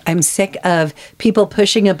music. I'm sick of people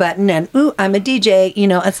pushing a button and, ooh, I'm a DJ. You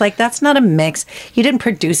know, it's like, that's not a mix. You didn't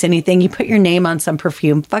produce anything. You put your name on some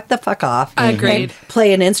perfume. Fuck the fuck off. Agreed. And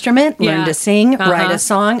play an instrument, learn Yeah. to sing, Uh-huh. write a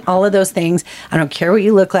song, all of those things. I don't care what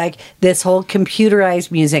you look like. This whole computerized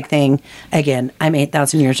music thing, again, I'm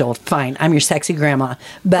 8,000 years old. Fine. I'm your sexy grandma.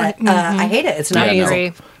 But I hate it. It's not I Yeah, no.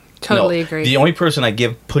 music. agree. Totally No, agree. The only person I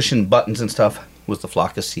give pushing buttons and stuff was the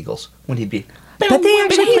Flock of Seagulls when he'd be. But they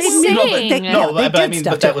actually he played music. sang. They, No, yeah, they but I did mean,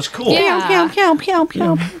 stuff but that too. was cool. Yeah. Pew, pew, pew, pew,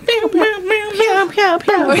 pew. Pew, pew, pew,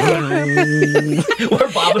 pew.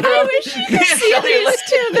 We're bobbing around. wish you could see these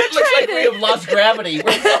two. They're It looks like trying we to- have lost gravity.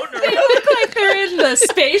 We're floating They around. look like they're in the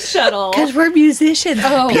space shuttle. Because we're musicians.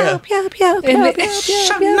 Oh. Pew, Yeah. pew, pew, pew, And the- pew,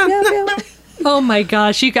 pew, pew, pew, pew. Oh my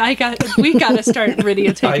gosh, we got to start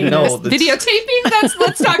videotaping I know, this. that's- Videotaping?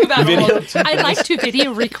 Let's talk about it. I like to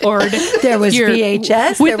video record. There was your-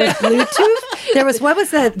 VHS. There was Bluetooth. There was, what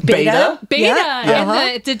was that? Beta? Beta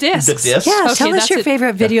Yeah. and the discs. The discs? Yeah, Okay, tell us that's your it.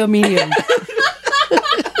 favorite video medium.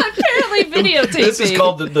 Apparently videotaping. This is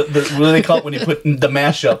called the what do they call it when you put the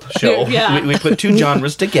mashup show? Yeah. We put two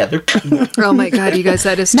genres together. Oh my god, you guys,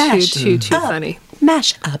 that is Mash. too funny.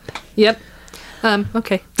 Mash up. Yep.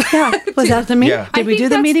 Okay. Yeah. Was that the meat? Yeah. Did we do the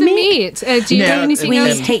that's meaty the meat? Do you Yeah, have anything and-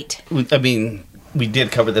 else? Squeeze Tate. I mean, we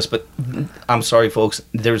did cover this, but I'm sorry, folks.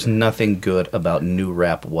 There's nothing good about new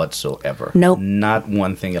rap whatsoever. Nope. Not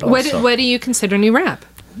one thing at all. What So- do you consider new rap?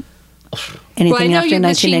 Anything Well, I know after you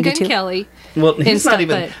Machine Gun 1992? Kelly. Well, and he's stuff, not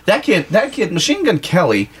even but- that kid, Machine Gun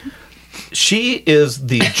Kelly. She is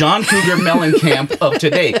the John Cougar Mellencamp of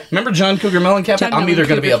today. Remember John Cougar Mellencamp? John I'm either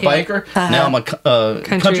going to be a Cougar biker, now I'm a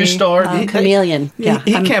country Country. star. Chameleon. Yeah.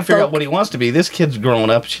 He I'm can't figure out folk. what he wants to be. This kid's growing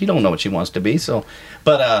up. She don't know what she wants to be. So,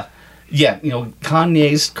 but yeah,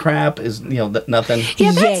 Kanye's crap is nothing.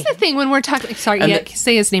 Yeah, that's Yay. the thing when we're talking. Sorry, And yeah, the-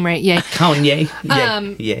 say his name right. Yeah. Kanye,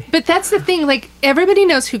 yeah. But that's the thing. Like everybody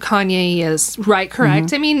knows who Kanye is, right? Correct.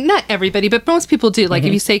 Mm-hmm. I mean, not everybody, but most people do. Like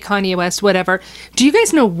if you say Kanye West, whatever. Do you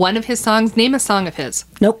guys know one of his songs? Name a song of his.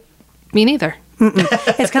 Nope. Me neither.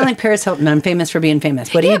 It's kind of like Paris Hilton. I'm famous for being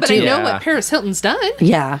famous. What do Yeah, you but do? I know Yeah. what Paris Hilton's done.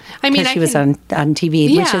 Yeah. I mean, 'Cause I she was can- on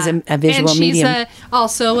TV, which is a visual and she's medium.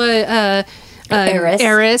 also a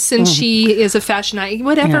Heiress. and she is a fashion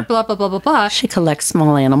whatever. Yeah. Blah blah blah blah blah. She collects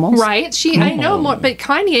small animals. Right? I know more, but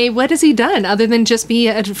Kanye, what has he done other than just be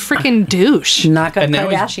a freaking douche? Knock up And now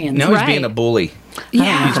Kardashians. he's Right. being a bully.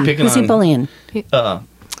 Yeah, He's picking Who's he on bullying?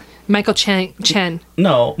 Michael Chen.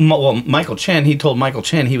 No, well, Michael Chen. He told Michael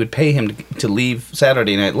Chen he would pay him to leave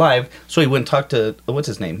Saturday Night Live, so he wouldn't talk to what's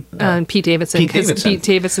his name, Pete Davidson. Pete 'cause Davidson. Pete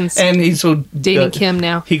Davidson's and he's so dating Kim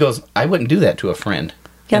now. He goes, I wouldn't do that to a friend.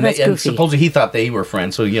 Yeah, and that's and goofy. supposedly he thought they were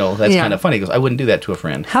friends, so that's Yeah. kind of funny. He goes, I wouldn't do that to a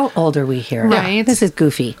friend. How old are we here? Right. This is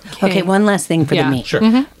goofy. Okay, one last thing for Yeah. the meat. Sure.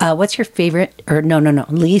 What's your favorite, or no,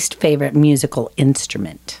 least favorite musical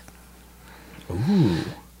instrument? Ooh.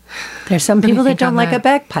 There's some people that think don't on like that. a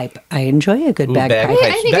bagpipe. I enjoy a good bagpipe. bagpipe.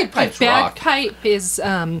 I think Bagpipes if rock. bagpipe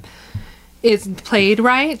is played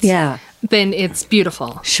right, Yeah. then it's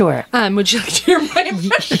beautiful. Sure. Would you like to hear my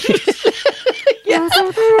impression?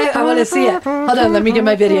 I want to see it. Hold on, let me get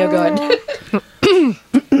my video going.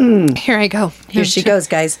 Here I go. Here she goes,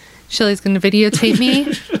 guys. Shelly's going to videotape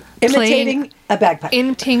me Imitating a bagpipe.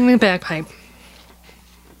 imitating the bagpipe.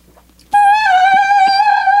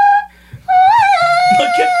 Look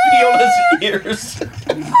at Fiona's ears.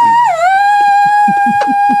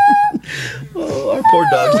 Oh, our poor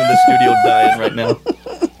dog's in the studio dying right now.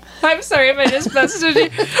 I'm sorry if I just busted you.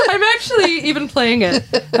 I'm actually even playing it.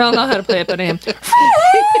 I don't know how to play it, but I am.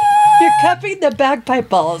 You're cupping the bagpipe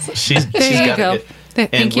balls. She's There you got go. it. Thank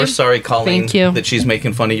And you. we're sorry, Colleen, Thank you. that she's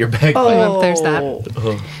making fun of your bagpipe. Oh, there's that.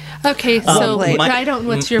 Okay, so wait. I don't.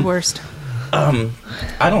 What's your worst? I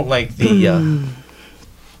don't like the. I'm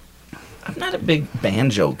not a big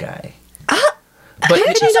banjo guy. But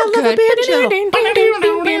Banjos are good. I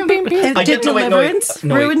Did get- no, wait, no, wait. Deliverance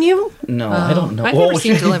No, wait. ruin you? no, I don't know. I've never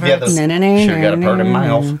seen Deliverance. Sure got a part in my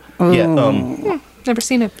mouth. Yeah. Never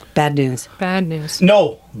seen it. Bad news. Bad news.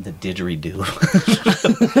 No, the didgeridoo.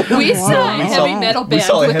 We saw a heavy metal we band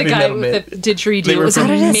saw a with the heavy guy metal with band. the didgeridoo. They It were was from-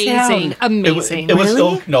 How did it amazing. sound? Amazing. It was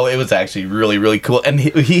Really? so no. It was actually really really cool. And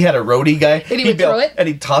he had a roadie guy. And he would throw it? and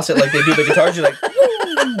he'd toss it like they do the guitars. You're like,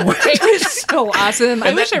 It was so awesome. I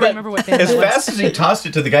and wish then- I remember what band As it was. fast as he tossed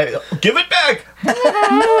it to the guy, give it back.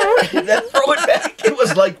 And then throw it back. It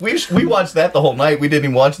was like we watched that the whole night. We didn't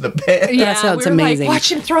even watch the band. Yeah, sounds we were amazing. Like,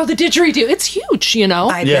 watch him throw the didgeridoo. It's huge, you know.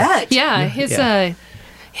 I Yeah. bet. Yeah, his Yeah.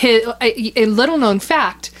 a little known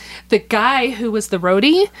fact: the guy who was the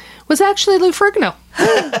roadie was actually Lou Ferrigno.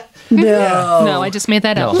 No. No, I just made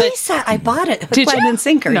that up. But Lisa, I bought it. Hook, did line, you? and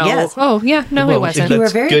sinker. No. Yes. Oh yeah, no, it wasn't. You were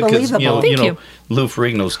That's very good 'cause, believable. Thank you. Lou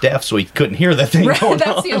Ferrigno's deaf, so he couldn't hear that thing going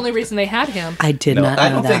That's on. the only reason they had him. I did No, not I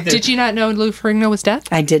know don't that. think that- Did you not know Lou Ferrigno was deaf?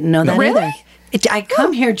 I didn't know that Really? either. I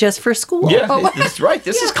come here just for school. Yeah, that's right.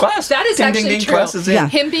 This is class. That is Ding, actually ding, ding, true. class is in. Yeah.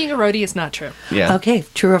 Him being a roadie is not true. Yeah. Okay,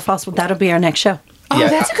 true or false? Well, that'll be our next show. Oh, Yeah.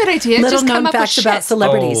 that's a good idea. Little Just come known up with facts about shit.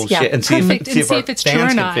 celebrities. Oh, yeah. shit. And see Perfect, and see our if it's true fans or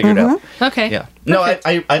can not. figure it out. Okay. Yeah. No,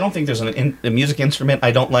 Perfect. I don't think there's a music instrument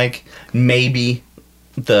I don't like. Maybe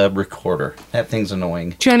the recorder. That thing's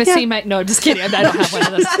annoying. Do you want to see my? No, I'm just kidding. I don't have one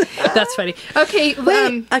of those. That's funny. Okay.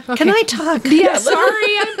 Wait, okay. can I talk? Yeah.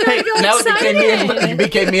 Sorry, I'm Hey, getting now it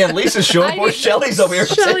became me and Lisa's show. I Poor need- Shelly's over here.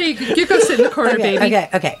 Shelly, you go sit in the corner, baby.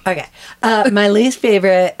 Okay. My least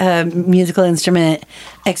favorite musical instrument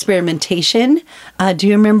experimentation. Do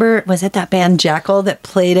you remember? Was it that band Jackal that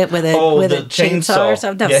played it with a with a chainsaw or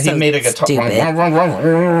something? That Yeah, was he so made a guitar. stupid.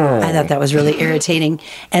 I thought that was really irritating.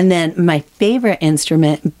 And then my favorite instrument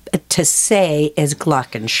to say is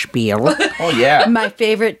glockenspiel. Oh yeah. My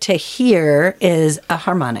favorite to hear is a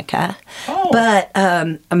harmonica. Oh. But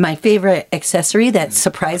my favorite accessory that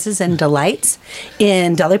surprises and delights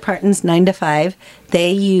in Dolly Parton's 9 to 5,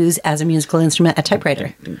 they use as a musical instrument a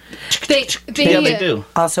typewriter. They Yeah, they do.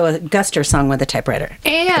 Also a Guster song with a typewriter.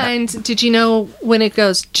 And did you know when it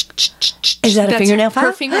goes? Is that a that's fingernail Her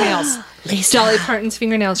file? fingernails. Lisa. Dolly Parton's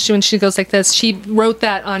fingernails. When she goes like this, she wrote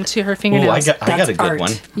that onto her Oh, fingernails. I got a good art.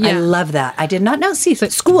 one. Yeah. I love that. I did not know. See,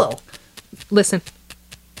 school. Listen.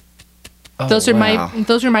 Oh, Those are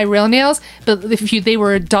wow. my real nails. But if they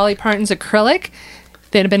were Dolly Parton's acrylic,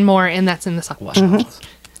 they'd have been more. And that's in the song. Wash off.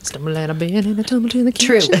 Stumble out of bed and I tumble to the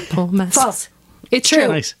True. kitchen. Pull my- False. It's true.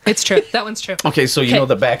 Nice. It's true. That one's true. Okay, so you know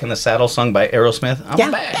the Back in the Saddle song by Aerosmith? I'm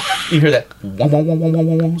Yeah. back. You hear that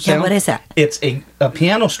sound? what is that? It's a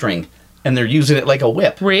piano string, and they're using it like a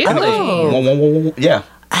whip. Really? And it goes, yeah.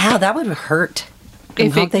 Ow, that would hurt. I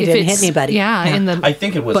If hope it- they if didn't hit it's- anybody. Yeah, in the I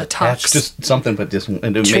think it was attached buttocks. to something, but this and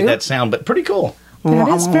it True. made that sound, but pretty cool. That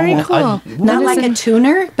is very cool. Not like a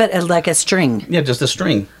tuner, but like a string. Yeah, just a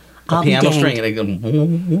string. A I'll be piano danged. string, and it goes,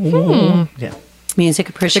 yeah. Music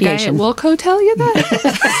The guy at appreciation. Wilco tell you that?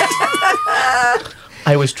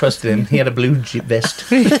 I always trusted him. He had a blue vest.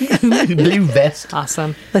 Blue vest.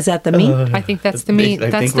 Awesome. Was that the meat? I think that's the meat. I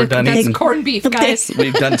That's think we're done that's eating. corned beef, guys.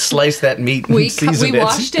 We've done sliced that meat and We seasoned it.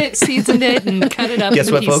 washed it, seasoned it, and cut it up Guess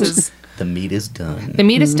in what, pieces. folks? The meat is done. The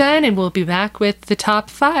meat is done, and we'll be back with the top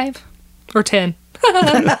 5 or 10. Or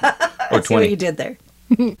See what 20. you did there.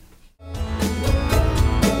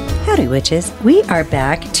 Howdy, witches. We are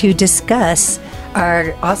back to discuss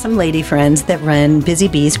our awesome lady friends that run Busy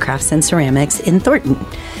Bees Crafts and Ceramics in Thornton.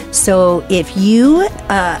 So if you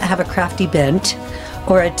have a crafty bent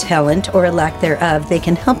or a talent or a lack thereof, they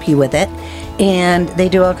can help you with it. And they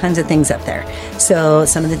do all kinds of things up there. So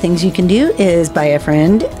some of the things you can do is buy a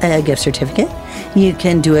friend a gift certificate. You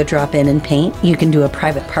can do a drop-in and paint. You can do a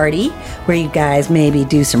private party where you guys maybe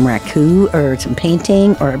do some raku or some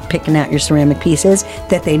painting or picking out your ceramic pieces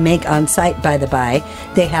that they make on site, by the by.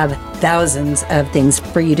 They have thousands of things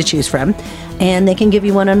for you to choose from, and they can give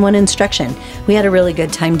you one-on-one instruction. We had a really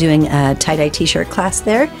good time doing a tie-dye t-shirt class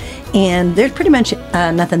there, and there's pretty much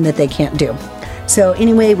nothing that they can't do. So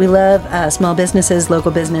anyway, we love small businesses,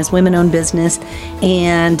 local business, women-owned business,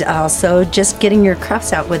 and also just getting your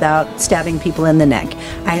crafts out without stabbing people in the neck.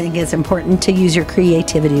 I think it's important to use your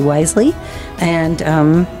creativity wisely, and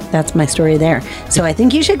that's my story there. So I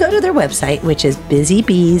think you should go to their website, which is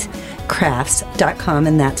busybeescrafts.com,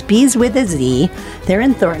 and that's bees with a Z. They're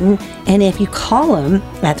in Thornton, and if you call them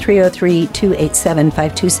at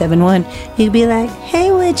 303-287-5271, you'd be like,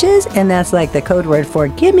 "Hey, witches," and that's like the code word for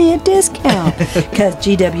 "give me a discount," because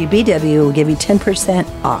GWBW will give you 10%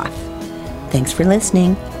 off. Thanks for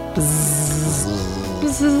listening.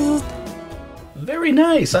 Very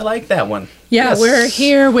nice. I like that one. Yeah, Yes. we're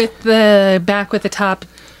here with back with the top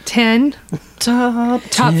 10. Top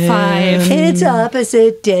 5. It's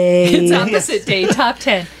opposite day. It's opposite day, top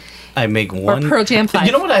 10. I make one. Pearl Jam 5.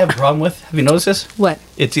 You know what I have a problem with? Have you noticed this? What?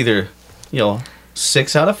 It's either,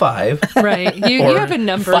 6 out of 5. Right. You Or have a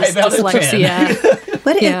numbers 5 out of 10. dyslexia.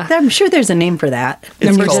 But Yeah. I'm sure there's a name for that.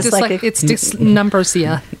 It's Numbers called- dyslexic. It's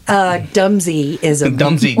numbersia. Dumsy is a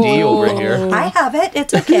Dumsy D over here. I have it.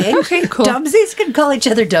 It's okay. Okay, cool. Dumsies can call each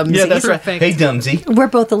other Dumsies. Yeah, that's right. Perfect. Hey, Dumsy. We're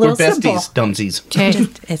both a We're little simple. besties, Dumsies. Okay.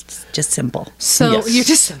 It's just simple. So Yes. you're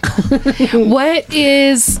just what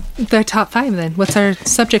is the top 5 then? What's our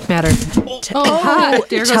subject matter? Oh,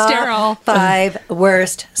 there goes Top Daryl. 5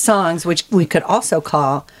 worst songs, which we could also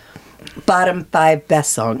call bottom 5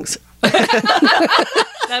 best songs.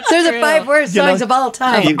 That's They're the true. 5 worst You know, songs of all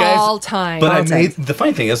time. you guys- all time. But I All made the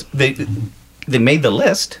funny thing is they made the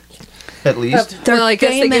list at least. They're well, I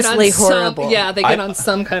guess they get on famously some, horrible. yeah, they get on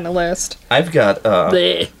some kind of list. I've got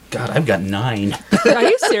Bleh. God, I've got 9. Are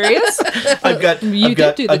you serious? I've got You I've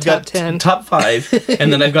got, did do the I've got top 10. top 5,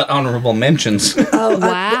 and then I've got honorable mentions. Oh,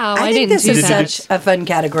 Wow, I I think didn't this do is that. such a fun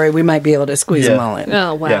category. We might be able to squeeze Yeah. them all in.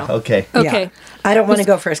 Oh wow. Yeah, okay. Okay. Yeah. I don't want to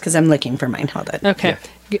go first because I'm looking for mine. Hold on. Okay.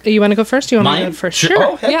 You want to go first? You want me to Mine? go first? Sure. Sure.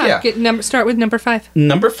 Oh, heck yeah. Start with number 5.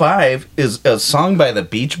 Number 5 is a song by the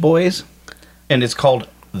Beach Boys, and it's called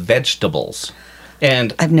 "Vegetables."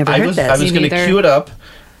 And I've never heard was, this. I was Me going to neither. cue it up.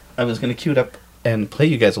 I was going to cue it up and play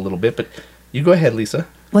you guys a little bit, but you go ahead, Lisa.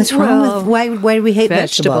 What's wrong Well, with why do we hate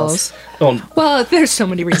vegetables? Oh, Well, there's so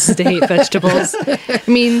many reasons to hate vegetables. I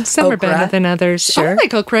mean, some are Okra? better than others. Sure. I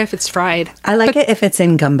like okra if it's fried. I like it if it's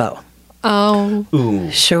in gumbo. Oh, ooh.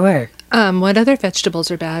 Sure. what other vegetables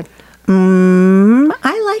are bad?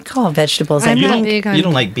 I like all vegetables. I'm You not don't, big on- you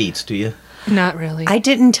don't like beets, do you? Not really. I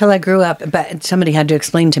didn't until I grew up, but somebody had to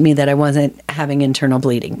explain to me that I wasn't having internal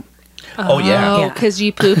bleeding. Oh, yeah. Oh, Yeah. because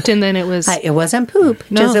you pooped and then it was. It wasn't poop,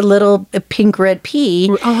 No. just a little pink red pea.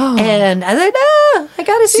 Oh. And I was like, no, I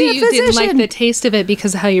got to so see a you physician. didn't like the taste of it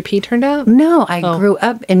because of how your pee turned out? No, I Oh. grew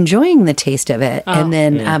up enjoying the taste of it, and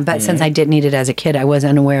then, but since I didn't eat it as a kid, I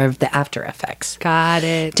wasn't aware of the after effects. Got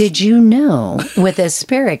it. Did you know with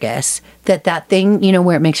asparagus that thing, you know,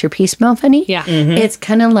 where it makes your pee smell funny? Yeah. It's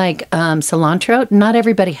kind of like cilantro. Not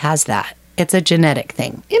everybody has that. It's a genetic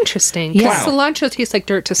thing, Interesting. Yeah. 'Cause cilantro tastes like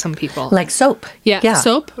dirt to some people. like soap. Yeah,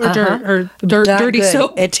 soap or dirt or dirt, Not dirty good.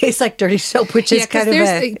 soap. It tastes like dirty soap, which is kind of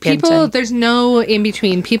a people. There's no in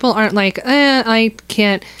between. People aren't like, I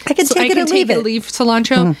can't. I can take it or leave it. leave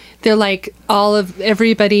cilantro. They're like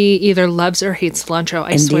everybody either loves or hates cilantro.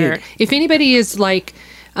 I swear. Indeed. If anybody is like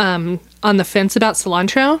on the fence about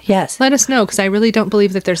cilantro, Yes. let us know because I really don't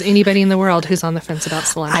believe that there's anybody in the world who's on the fence about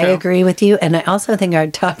cilantro. I agree with you, and I also think our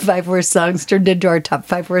top 5 worst songs turned into our top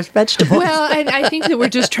 5 worst vegetables. Well, I think that we're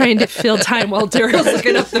just trying to fill time while Daryl's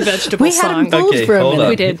looking up the vegetable we had song. them fooled Okay, for a hold minute. on.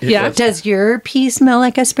 We did, yeah. Does your pee smell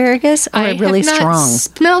like asparagus or I really have not strong?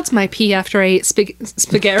 smelled my pee after I ate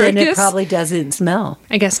spaghetti. Then it probably doesn't smell.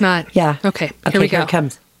 I guess not. Yeah. Okay. Here we go. Here it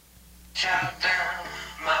comes. Chop down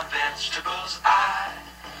my vegetables. I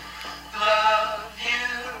love you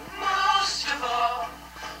most of all.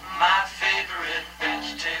 My favorite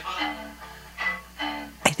vegetable.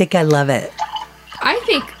 I think I love it.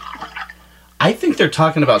 I think they're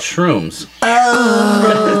talking about shrooms. I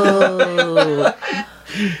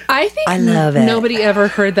love it. Nobody ever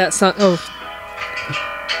heard that song. Oh,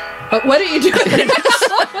 what are you doing?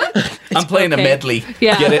 I'm playing okay. a medley.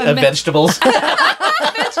 Yeah. Get it? A Vegetables.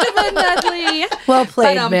 Vegetable medley. Well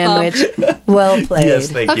played, Ba-dum-bum. Manwich. Well played.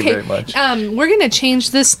 Yes, thank you Okay, very much. we're gonna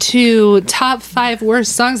change this to top 5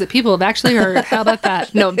 worst songs that people have actually heard. How about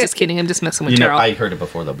that? No, I'm just kidding. I'm just messing with You know, Daryl. I heard it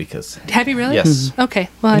before though because Have you really? Yes. Okay.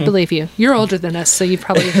 Well, I believe you. You're older than us, so you've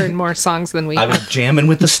probably heard more songs than we I have. was jamming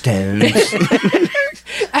with the Stones.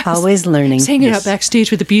 Always learning. He's hanging Yes. out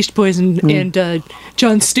backstage with the Beast Boys and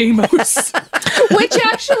John Stamos, which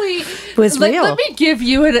actually Was real. Let me give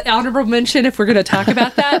you an honorable mention if we're going to talk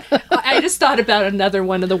about that. I just thought about another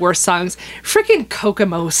one of the worst songs. Freaking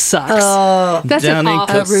Kokomo sucks. Oh, That's Down an in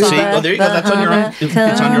awful Cook- See, song. oh, there you go. That's on your own.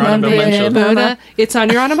 It's on your honorable mention. Buddha. It's on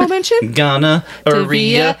your honorable mention? Gonna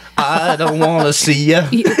Tavia. I don't want to see ya.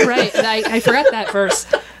 Right. I forgot that verse.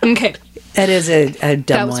 Okay. that is a dumb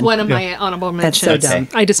That was one. one of my honorable That's mentions. so dumb.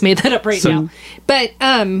 I just made that up right now. But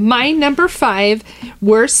my number 5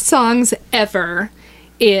 worst songs ever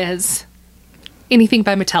is anything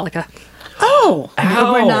by Metallica. Oh,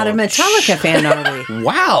 we're not a Ouch. Metallica fan, are we?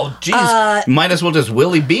 Wow, jeez. Might as well just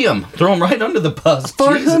Willie B him. Throw him right under the bus.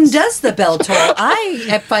 For Jesus. whom does the bell toll?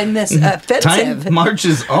 I find this offensive. Time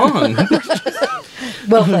marches on.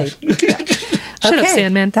 Well played. Shut up,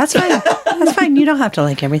 Sandman. That's fine. That's fine. You don't have to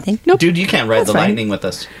like everything. Dude, you can't ride the fine. lightning with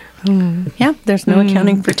us. Yeah, there's no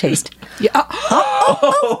accounting for taste. Yeah.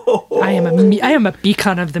 I am a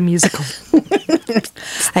beacon of the musical.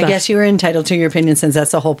 I guess you were entitled to your opinion since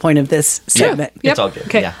that's the whole point of this segment. It's all good.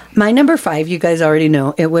 Okay. Yeah. My number 5, you guys already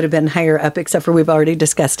know. It would have been higher up, except for we've already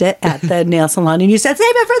discussed it at the nail salon, and you said, save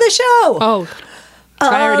it for the show. Oh.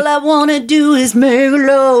 All I want to do is make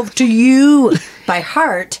love to you by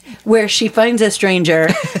Heart, where she finds a stranger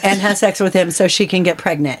and has sex with him so she can get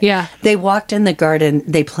pregnant. Yeah. They walked in the garden.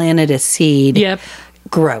 They planted a seed. Yep.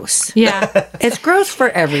 Gross. Yeah. It's gross for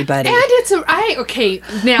everybody. And it's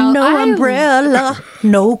now No I- umbrella,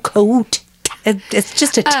 no coat. It's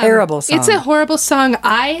just a terrible song. It's a horrible song.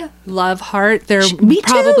 I love Heart. They're Me too.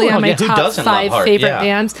 probably on Oh, my yeah. Who top doesn't love 5 Heart? favorite Yeah.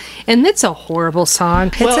 bands, and it's a horrible song.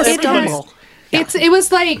 It's a everybody- stumble. It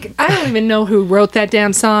was like, I don't even know who wrote that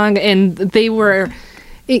damn song, and they were.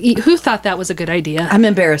 Who thought that was a good idea? I'm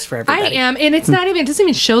embarrassed for I everybody. am, and it doesn't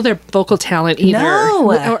even show their vocal talent either, No.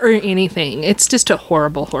 or anything. It's just a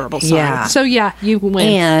horrible, horrible song. Yeah. So yeah, you win.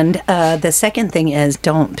 And the second thing is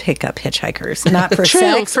don't pick up hitchhikers, not for True,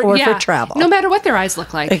 sex or yeah. for travel. No matter what their eyes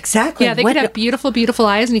look like. Exactly. Yeah, they What- could have beautiful, beautiful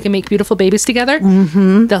eyes, and you can make beautiful babies together.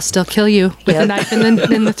 Mm-hmm. They'll still kill you with Yep. a knife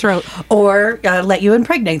in the throat. Or let you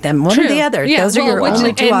impregnate them. One or the other. Yeah, Those are your which-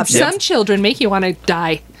 only two and options. some children make you want to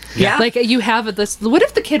die. Yeah. Like you have this. What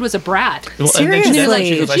if the kid was a brat? Well, and then she said, Seriously.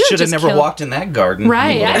 she goes, I You should have just never killed- walked in that garden.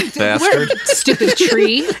 Right. you little bastard. What a stupid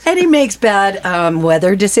tree. And he makes bad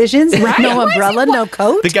weather decisions. Right. No Why is he- umbrella, no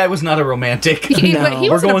coat. The guy was not a romantic. He We're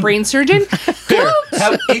wasn't a going- brain surgeon. Here,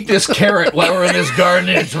 eat this carrot while we're in this garden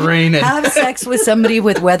and it's raining. Have sex with somebody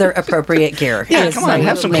with weather appropriate gear. Yeah, is come on, my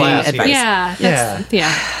have some main class here. advice. Yeah.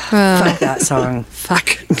 Yeah. Fuck that song. Fuck.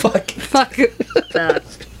 Fuck. Fuck.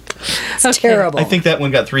 It's terrible. I think that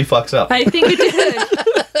one got 3 fucks up. I think it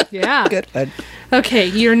did. Yeah. Good one. Okay,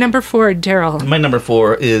 you're number 4, Daryl. My number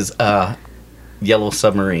 4 is Yellow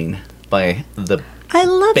Submarine by the I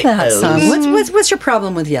love that Beatles. song. What's your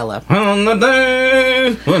problem with Yellow?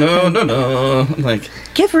 like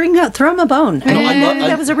Give Ringo, throw him a bone. I love-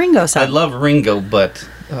 that was a Ringo song. I love Ringo, but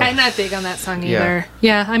I'm not big on that song Yeah. either.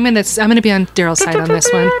 Yeah, I'm gonna be on Daryl's side on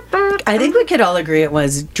this one. I think we could all agree it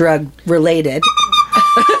was drug related.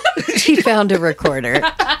 He found a recorder.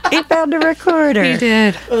 He found a recorder. He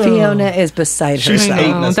did. Fiona is beside She's herself.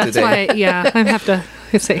 hating us That's today. why. Yeah, I have to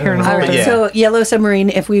sit here and All hold right, it. Yeah. so Yellow Submarine,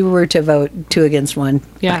 if we were to vote 2 against 1,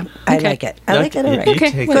 Yeah. I Okay. like it. I like it. All right. You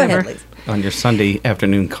Okay, take Go whatever. ahead, Liz. on your Sunday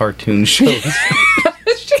afternoon cartoon shows.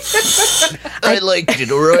 I liked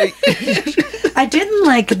it, all right? I didn't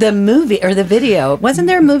like the movie or the video. Wasn't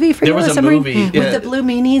there a movie for There Yellow was a Submarine movie, with yeah. the blue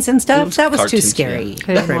meanies and stuff? was That was too cartoons, scary.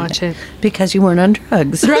 I didn't watch it. Because you weren't on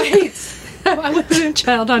drugs. Right. I wasn't a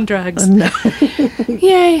child on drugs. No.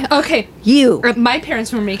 Yay. Okay. You. My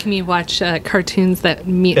parents were making me watch cartoons that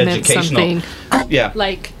meant Educational. something. Yeah.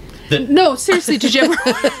 Like, The- no, seriously, did you ever?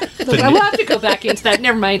 We'll have to go back into that.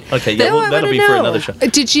 Never mind. Okay, yeah, No, I that'll wanna be for know. another show.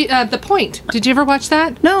 Did you The Point? Did you ever watch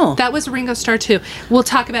that? No. That was Ringo Starr too. We'll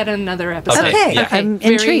talk about it in another episode. Okay, yeah. I'm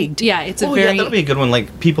Very- intrigued. Yeah, it's a Oh, very yeah, that'll be a good one.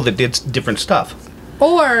 Like people that did different stuff.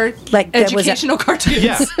 or Like, that was a- educational cartoons.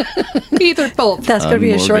 Yeah. Either both. That's going to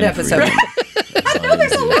be a short Morgan episode.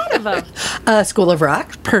 There's a lot of them. School of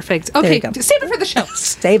Rock. Perfect. you Okay, go. save it for the show.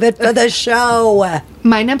 Save it for the show.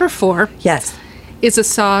 My number 4 Yes. is a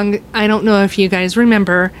song. I don't know if you guys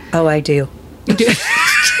remember. Oh, I do.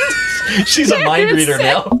 She's a mind reader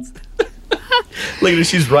now. Look at her,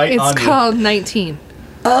 she's right It's on called 19.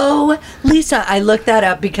 Oh, Lisa, I looked that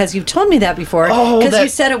up because you've told me that before. Oh, Because you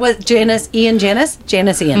that- said it was Janice Ian.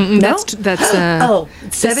 No? That's Oh,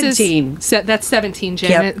 this is- 17. That's 17,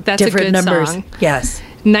 Janet. Yep, That's different a good numbers. song. Yes.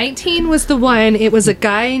 19 was the one. It was a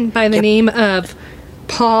guy by the name of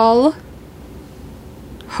Paul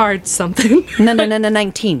Hard something. No,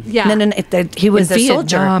 19. Yeah. No. He was In a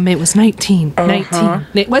soldier. Vietnam, it was 19. 19.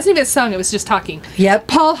 It wasn't even a song, it was just talking. Yep.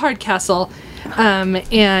 Paul Hardcastle.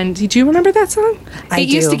 And do you remember that song? I It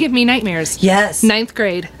used do. to give me nightmares. Yes. 9th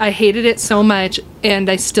grade. I hated it so much, and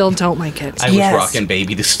I still don't like it. I was Yes. rocking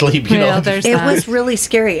baby to sleep, you Well, know. there's It that. was really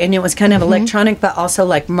scary, and it was kind Mm-hmm. of electronic, but also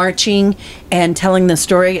like marching and telling the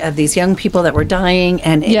story of these young people that were dying.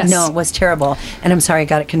 And Yes. no, it was terrible. And I'm sorry, I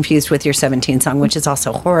got it confused with your 17 song, which is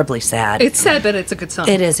also horribly sad. It's sad, but it's a good song.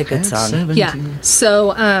 It is a good song. Yeah.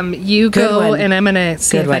 So you Good go, one. and I'm gonna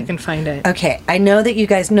see Good if I one. can find it. Okay, I know that you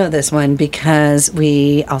guys know this one because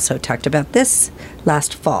we also talked about this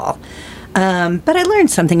last fall. But I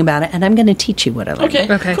learned something about it, and I'm going to teach you what I learned.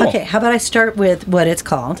 Okay. Cool. Okay, how about I start with what it's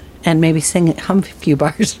called, and maybe hum a few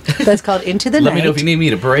bars. That's called Into the Let Night. me know if you need me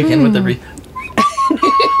to break in with the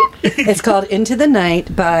It's called Into the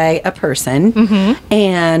Night by a person, Mm-hmm.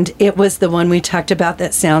 and it was the one we talked about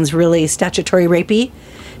that sounds really statutory rapey.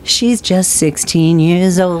 She's just 16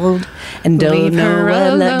 years old and don't Leave know her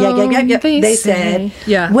what love. alone, They say. said.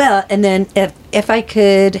 Yeah. Well, and then if I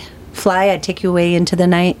could fly, I'd take you away into the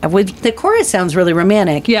night. The chorus sounds really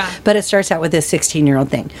romantic. Yeah. But it starts out with this 16-year-old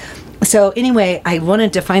thing. So anyway, I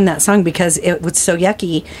wanted to find that song because it was so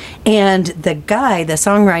yucky. And the guy, the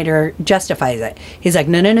songwriter, justifies it. He's like,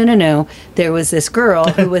 no. There was this girl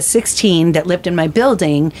who was 16 that lived in my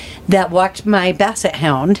building that walked my basset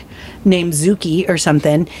hound named Zuki or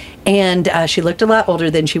something. And she looked a lot older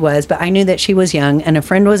than she was, but I knew that she was young. And a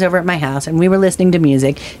friend was over at my house and we were listening to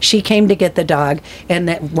music. She came to get the dog. And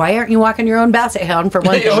why aren't you walking your own basset hound for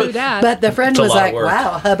one thing? True that. But the friend It's a was lot of like, work.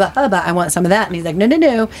 wow, hubba, I want some of that. And he's like,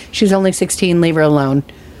 no. She's only 16, leave her alone.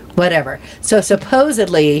 Whatever. So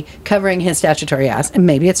supposedly covering his statutory ass, and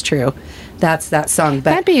maybe it's true, that's that song.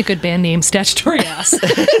 But That'd be a good band name, Statutory Ass. we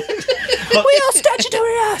all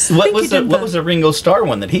statutory ass. What was the Ringo Starr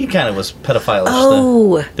one that he kind of was pedophile?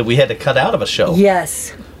 Oh. that we had to cut out of a show.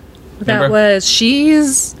 Yes. That Remember? was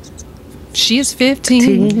she's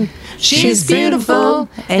 15. She's beautiful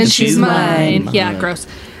and she's mine. Yeah, gross.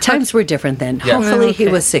 Times were different then. Yeah. Hopefully he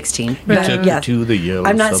Okay. was 16. We But took yeah. you to the yellow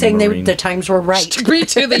I'm not saying submarine. the times were right. Straight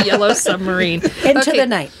to the Yellow Submarine. Into Okay. the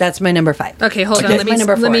night. That's my number 5. Okay, hold on. Okay. Let My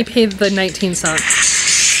number me 4. play the 19 song.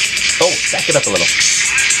 Oh, back it up a little.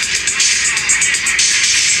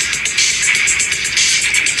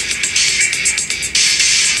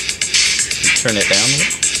 Turn it down a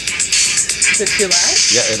little. Is it too loud?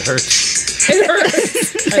 Yeah, it hurts. It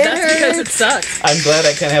hurts. That's because it sucks. I'm glad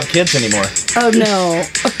I can't have kids anymore. Oh no.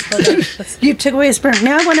 You took away a sperm.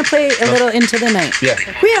 Now I want to play a little Into the Night. Yeah.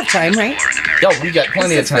 We have time, right? Oh, we got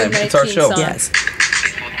plenty of This is the time. It's our 19 show. song. Yes.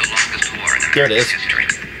 There it is.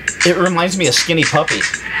 It reminds me of Skinny Puppy.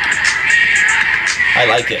 I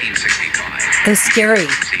like it. It's scary.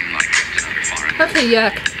 Okay,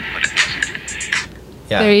 yuck.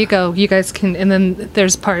 Yeah. There you go. You guys can, and then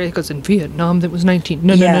there's part it goes in Vietnam that was 19.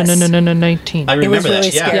 No, Yes. no, 19. I remember really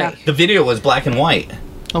that. Yeah. scary. The video was black and white.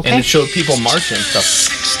 Okay. And it showed people marching and stuff.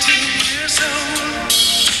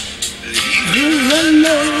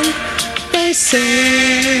 They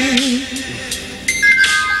say.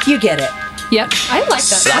 You get it. Yep, I like that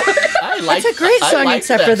song. I like It's a great song,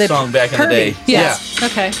 except for the song back in the Kirby. day. Yes.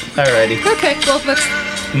 Okay. Yeah. Alrighty. Okay. Well,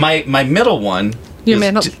 that's My middle one. Your is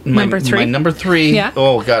middle- number 3? My number 3. Yeah.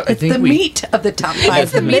 Oh God, I It's think the we meat of the top 5.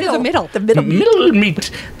 It's the meat of the middle. The middle. middle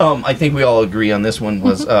meat. I think we all agree on this one.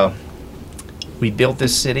 Was We Built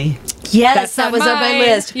This City Yes, That's that on was on my mine.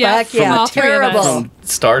 list. Yeah, Fuck from yeah. all three of us. Terrible. from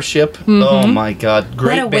Starship? Oh my God,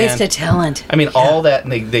 great What a band. waste of talent. I mean, all that,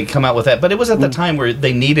 and they come out with that. But it was at the time where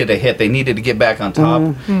they needed a hit. They needed to get back on top.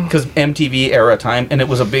 Because MTV era time, and it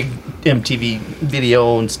was a big MTV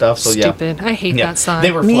video and stuff. So stupid. I hate yeah. that song.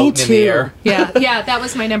 They were Me floating in too. the air. yeah, that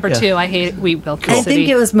was my number 2. I hate it. We Built the I City. think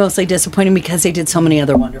it was mostly disappointing because they did so many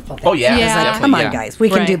other wonderful things. Oh, yeah. Yeah. Like, definitely, come on, yeah. guys. We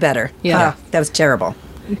can Right. do better. Yeah. That was terrible.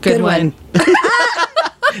 Good one.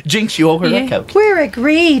 Jinx, you owe her Yeah. that coke. We're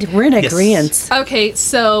agreed. We're in Yes. agreement. Okay,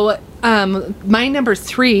 so my number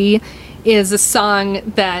 3 is a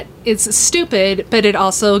song that is stupid, but it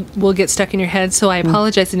also will get stuck in your head. So I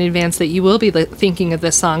apologize in advance that you will be thinking of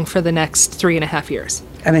this song for the next 3.5 years.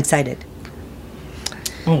 I'm excited.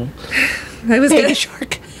 Oh. I was Baby gonna.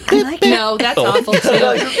 Shark. I like it. No, that's awful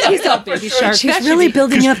too. He's a baby shark. She's That should really be-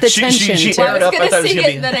 building up the She- tension. she- Well, I was up, I gonna thought it was sing gonna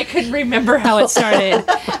it, be- and then I couldn't remember how it started.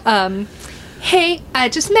 Hey, I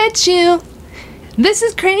just met you. This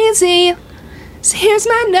is crazy. So here's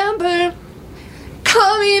my number.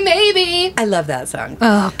 Call me maybe. I love that song.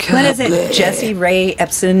 Oh God. What is it? Jessie Ray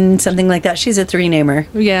Epson, something like that. She's a 3-namer.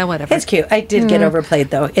 Yeah, whatever. It's cute. I did get overplayed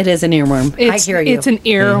though. It is an earworm. I It's, hear you. It's an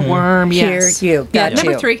earworm. Yes. Hear you. Yeah, Got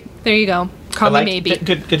number you. 3. There you go. Call I me liked-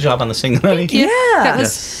 maybe. Good job on the singing, honey. Yeah. That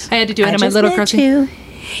was. I had to do it I in my just little met croaky. you.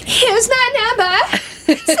 Here's my number.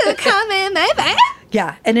 So call me maybe.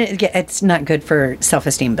 Yeah, and it's not good for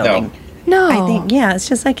self-esteem building. No. I think, yeah, it's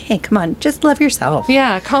just like, hey, come on, just love yourself.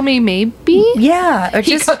 Yeah, call me maybe. Yeah, or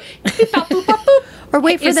He just, go- boop, boop, boop, boop. or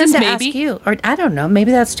wait for Is them this to maybe? ask you. Or I don't know,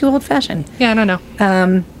 maybe that's too old-fashioned. Yeah, I don't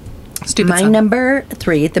know. Stupid My song. number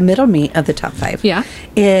 3, the middle meat of the top 5, Yeah.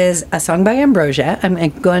 is a song by Ambrosia. I'm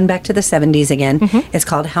going back to the 70s again. Mm-hmm. It's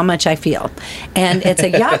called How Much I Feel. And it's a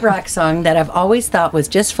yacht rock song that I've always thought was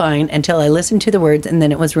just fine until I listened to the words, and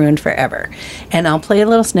then it was ruined forever. And I'll play a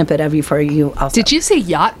little snippet of you for you also. Did you say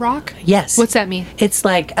yacht rock? Yes. What's that mean? It's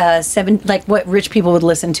like like what rich people would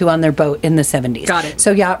listen to on their boat in the 70s. Got it. So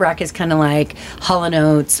yacht rock is kind of like Hall &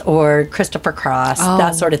 Oates or Christopher Cross,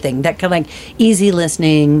 that sort of thing. That kind of like easy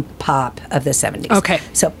listening pop pop of the 70s. Okay.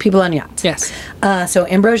 So People on Yachts. Yes. So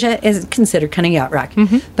Ambrosia is considered kind of yacht rock.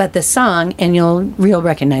 But the song, and you'll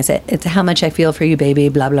recognize it, it's How Much I Feel for You, Baby,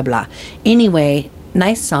 blah, blah, blah. Anyway,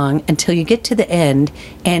 nice song until you get to the end,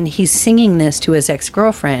 and he's singing this to his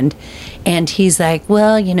ex-girlfriend, and he's like,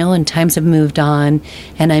 well, and times have moved on,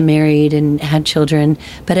 and I'm married and had children,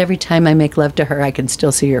 but every time I make love to her, I can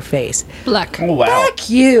still see your face. Black. Oh, wow. Fuck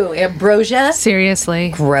you, Ambrosia. Seriously.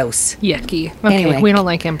 Gross. Yucky. Okay, Anyway. we don't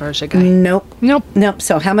like Ambrosia guy. Nope. Nope.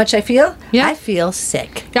 So how much I feel? Yeah. I feel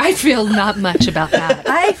sick. I feel not much about that.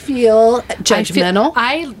 I feel judgmental.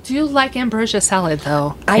 I do like Ambrosia salad,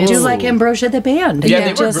 though. I do like Ambrosia the band. Yeah, Yeah,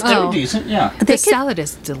 they were, just- they were oh. decent. Yeah. The salad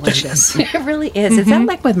is delicious. It really is. Is that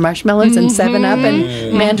like with marshmallows and 7-Up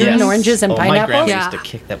and mandarin Yes. oranges and Oh, my pineapple? grandma Yeah. used to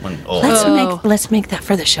kick that one. Oh. Let's make that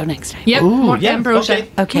for the show next time. Yep. Ooh, more yeah, Ambrosia.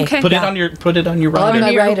 okay. Okay. Put Yeah. it on your rider. my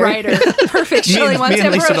Your writer. Perfect. Me Shelley and, wants me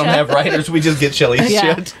and Lisa Ambrosia. don't have riders. We just get Shelly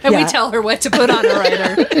Yeah. shit. And we Yeah. tell her what to put on a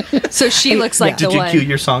writer. So she looks like Did the you one. cue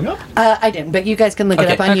your song up? I didn't, but you guys can look it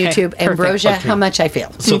Okay. up on Okay. YouTube. Perfect. Ambrosia, Okay. How Much I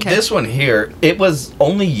Feel. So Okay. this one here, it was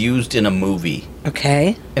only used in a movie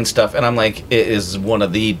Okay. and stuff, and I'm like, it is one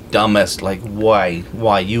of the dumbest. Like, why?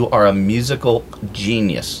 You are a musical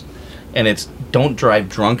genius, and it's "Don't Drive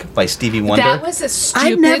Drunk" by Stevie Wonder. That was a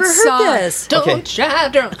stupid never heard song. this. Don't Okay.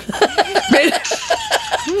 drive drunk.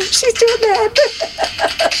 She's doing that.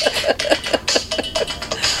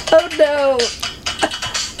 Oh no.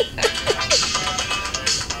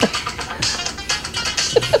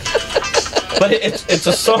 But it's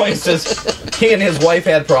a song. It says he and his wife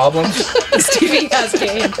had problems. Stevie has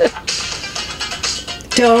game.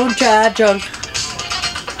 Don't drive drunk.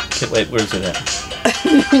 Okay, wait, where's it at?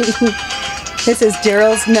 This is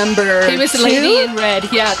Daryl's number He was 2. Lady in Red.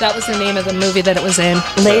 Yeah, that was the name of the movie that it was in.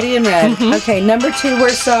 Lady in Red. Okay, number 2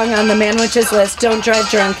 worst song on the Man Witches list, Don't Drive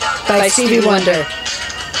Drunk by Stevie Wonder.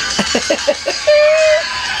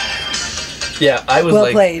 Yeah, I was Well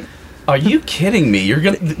like, played. are you kidding me? You're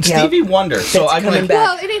gonna Stevie Wonder. So That's I'm coming like, back.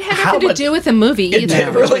 Well, it didn't have How anything to much- do with the movie it either. did,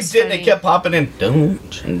 which really was did. funny. It kept popping in.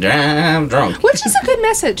 Don't drive drunk. Which is a good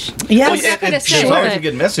message. Yes. Well, not gonna there's say always it. a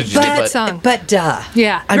good message, But- but song. But duh.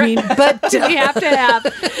 Yeah. I mean, but duh. we have to have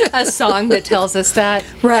a song that tells us that.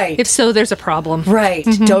 Right. If so, there's a problem. Right.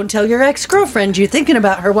 Don't tell your ex-girlfriend you're thinking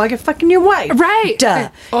about her while you're fucking your wife. Right. Duh.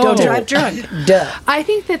 Oh. Don't drive drunk. Duh. I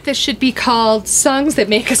think that this should be called Songs That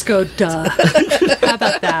Make Us Go Duh. How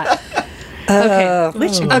about that? Okay.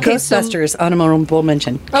 Which so- Ghostbusters honorable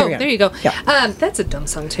mention. Oh, Carry on. there you go. Yeah. That's a dumb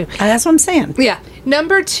song too. That's what I'm saying. Yeah.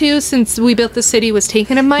 Number 2, since We Built the City was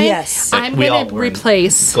taken in mine. Yes. I'm We going all to were.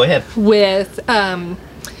 replace Go ahead. with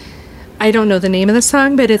I don't know the name of the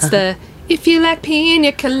song, but it's the If You Like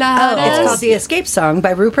Pina Coladas. Oh, it's called The Escape Song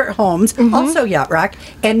by Rupert Holmes, also yacht rock.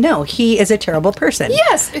 And no, he is a terrible person.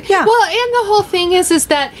 Yes. Yeah. Well, and the whole thing is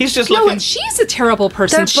that He's just no, looking- she's a terrible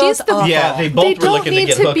person. They're She's both the awful. yeah, they both they were don't looking to need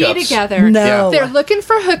get to hookups. be together. No. They're looking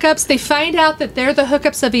for hookups. They find out that they're the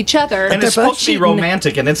hookups of each other. And They're it's both supposed to be cheating.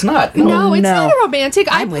 romantic, and it's not. no, it's No. not a romantic.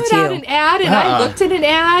 I I'm put with out you. an ad, and I looked at an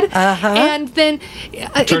ad, and then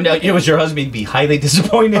Turned out it was your husband. He'd be highly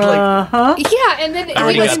disappointed. yeah, and then I I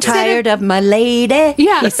already was got this. tired of my lady,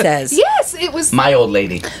 Yeah, he says. yes, it was. My old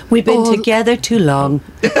lady. We've been Oh. together too long.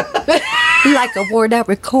 Like a worn out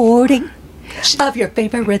recording of your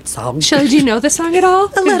favorite song. Shelley, do you know the song at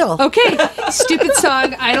all? A little. Okay. Stupid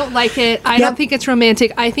song. I don't like it. I Yep. don't think it's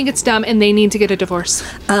romantic. I think it's dumb, and they need to get a divorce.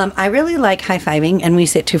 I really like high-fiving, and we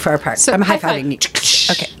sit too far apart. So I'm high high-fiving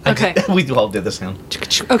five. you. Okay. Okay. We all did the sound.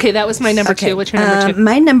 Okay, that was my number 2. What's your number 2?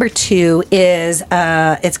 My number 2 is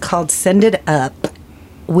it's called "Send It Up"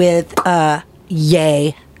 with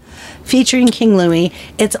Yay, featuring King Louie.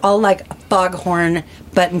 It's all like foghorn,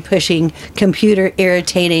 button pushing, computer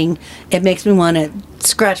irritating. It makes me want to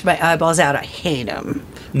scratch my eyeballs out. I hate them.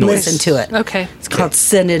 Nice. Listen to it. Okay. It's called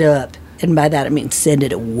 "Send It Up," and by that I mean "Send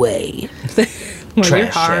It Away." Well, you're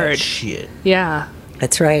Trash that hard. shit. Yeah.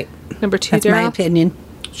 That's right. Number 2, That's my Daryl? opinion.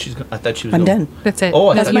 I thought she was. I'm going- done. That's it. Oh,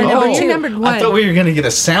 I That's thought my you- number oh, 2. Number 1. I thought we were going to get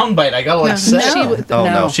a sound bite. I got all excited. She would- oh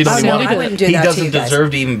no, she doesn't no, want I to. wouldn't do He that to doesn't you guys.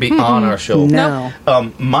 deserve to even be on our show. No.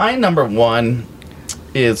 My number 1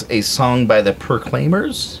 is a song by the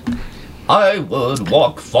Proclaimers. I would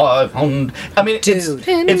walk 500. I mean, Dude.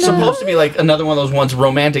 it's supposed to be like another one of those ones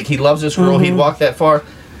romantic. He loves this girl. He'd walk that far.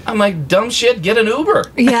 I'm like, dumb shit. Get an Uber.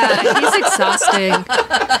 Yeah, he's exhausting.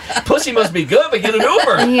 Pussy must be good, but get an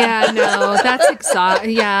Uber. Yeah, no, that's exhausting.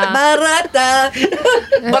 Yeah. Barata.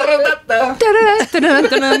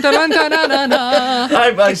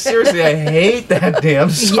 I seriously, I hate that damn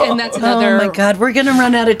song. And that's Oh another. my God, we're gonna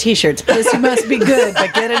run out of T-shirts. Pussy must be good,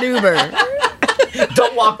 but get an Uber.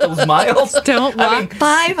 Don't walk those miles. Don't I walk. mean,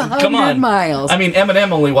 500 come on. miles. I mean,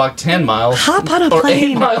 Eminem only walked 10 miles. Hop on a or 8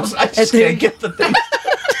 plane. miles. I just can't get the thing.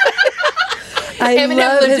 I Eminem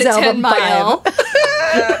love lived his at 10 album Mile.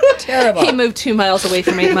 Terrible. He moved 2 miles away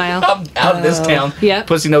from 8 Mile. I'm out of this town. Yep.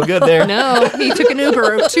 Pussy no good there. No, he took an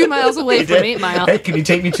Uber 2 miles away from 8 Mile. Hey, can you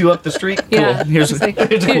take me 2 up the street? Cool. Yeah. Here's It's like, a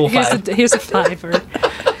cool here's 5. here's a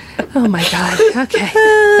 $5. Oh my God. Okay.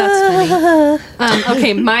 That's funny.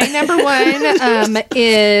 Okay, my number 1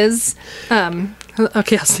 is.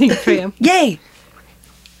 Okay, I'll sing it for you. Yay.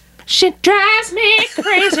 She drives me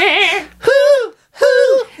crazy.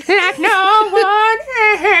 Like no one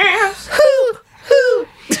else.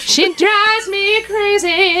 She drives me crazy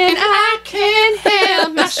and I can't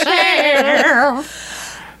help myself.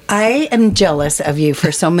 I am jealous of you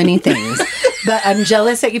for so many things, but I'm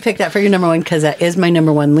jealous that you picked that for your number 1 because that is my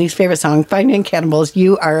number 1 least favorite song, Finding Cannibals.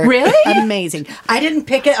 You are Really? amazing. I didn't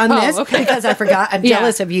pick it on this okay. because I forgot. I'm Yeah.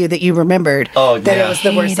 jealous of you that you remembered that yeah. it was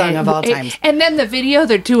the worst song of all time. And then the video,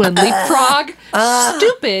 they're doing leapfrog.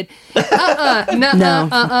 Stupid. No.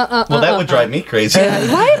 Well, that would drive me crazy.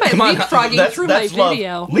 Why am I Come on, leapfrogging through my love.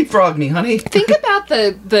 video? Leapfrog me, honey. Think about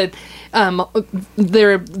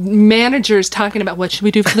their managers talking about what should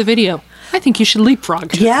we do for the video. I think you should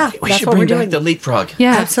leapfrog. Yeah, We that's should what we're bring doing. back the leapfrog.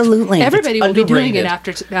 Yeah, Absolutely. Everybody will be doing it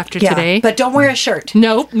underrated. after Yeah, today. but don't wear a shirt.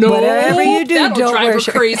 Nope, no. Whatever you do, that'll don't drive wear her a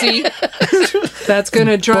shirt. crazy. That's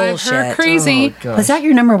gonna drive her Bullshit. crazy. Was that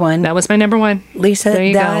your number 1? That was my number 1. Lisa, There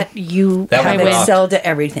you that go. you That have one rocked. excelled at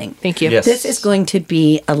everything. Thank you. Yes. This is going to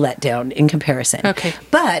be a letdown in comparison. Okay.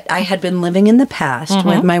 But I had been living in the past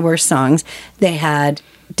with my worst songs. They had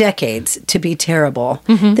decades to be terrible.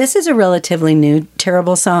 This is a relatively new,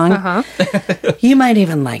 terrible song. You might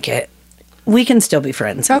even like it. We can still be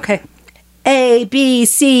friends. Okay. A, B,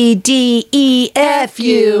 C, D, E, F,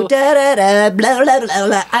 U, da, da, da, blah, blah, blah,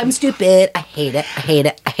 blah. I'm stupid. I hate it. I hate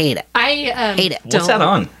it. I hate it. I Hate it. What's that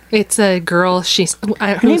on? It's a girl. She's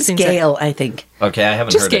Her who name's sings it? Gail, I think. Okay, I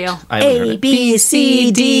haven't Just heard Gail. it. I haven't heard A, it. B,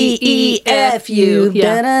 C, D, E, F, U,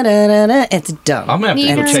 Yeah. da, da, da, da, da. It's dumb. I'm gonna have to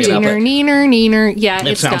Neener, go check it out. neener, neener, neener. Yeah, It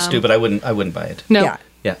it's sounds dumb. stupid. I wouldn't buy it. No. Yeah.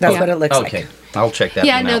 Yeah, That's oh, what it looks like. Okay, I'll check that.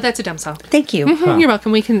 Yeah, one no, out. that's a dumb song. Thank you. You're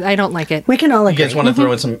welcome. I don't like it. We can all You agree. guys want to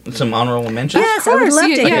throw in some honorable mentions? Yes, I would course. love to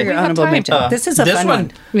Yeah, hear we your have honorable time. mention. This is a this fun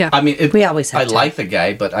one. Yeah. I mean, We always have I time. like the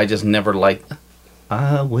guy, but I just never liked.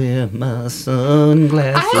 I wear my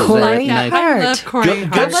sunglasses I at like night. that. I Hart. love Corey Good,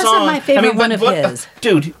 Hart. good wasn't song. my favorite one but of his.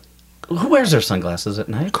 Dude, who wears their sunglasses at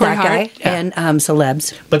night? Corey That guy Hart. and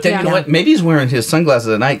celebs. But then Yeah. you know what? Maybe he's wearing his sunglasses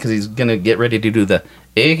at night because he's gonna get ready to do the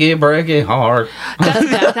achy breaky heart.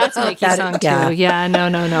 That's a Mickey That- song yeah. too. Yeah,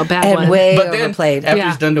 no, bad And one. way But then overplayed. after Yeah.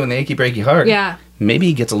 he's done doing the achy breaky heart, Yeah. maybe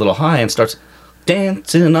he gets a little high and starts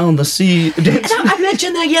dancing on the sea. Dancing. I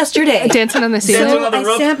mentioned that yesterday. Dancing on the Sea. Dancing So on the I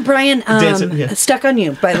rope. sent Brian Dancing, yeah. "Stuck on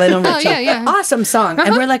You" by Lionel Richie. yeah. Awesome song,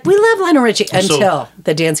 and we're like, we love Lionel Richie So- until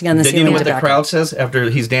the dancing on the Then ceiling. you know what the tobacco. crowd says after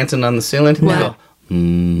he's dancing on the ceiling? They What? go,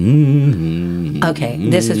 mm-hmm. Okay,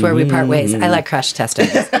 this is where we part ways. I like Crash Testing.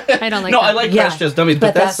 I don't like No, that. I like Yeah, Crash Test Dummies, but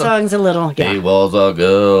but that that's song's a little. He Yeah. was a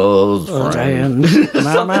girl's friend.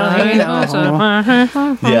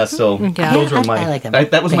 Yeah, so Yeah. those were I my. like them.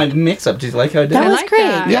 that was my mix-up. Did you like how I did That it? was like great.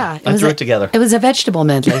 that. Yeah, I threw it together. It was a vegetable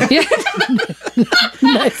medley.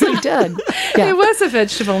 Nicely done. Yeah. It was a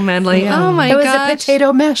vegetable medley. Oh my It was gosh. a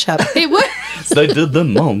potato mashup. It was, They did the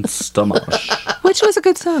monster mash. which was a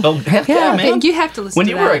good song. Oh, heck yeah, man! And you have to listen When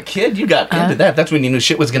to you that. were a kid, you got into that. That's when you knew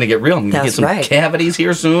shit was going to get real. I'm going to get That's some right. cavities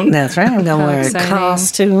here soon. That's right. I'm gonna wear a exciting.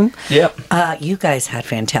 costume. Yep. You guys had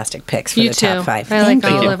fantastic picks for You the too. top five. I Thank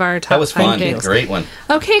like all you. of our top That was five fun. picks. Great one.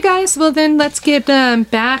 Okay, guys. Well, then let's get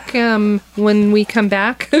back when we come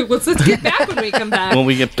back. Let's get back when we come back. When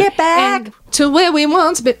we get Get back. And to where we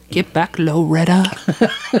want, but get back, Loretta.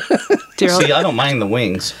 Daryl. see, I don't mind the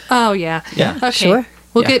wings. Oh yeah. Yeah. Okay. Sure.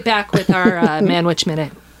 We'll Yeah. get back with our Manwich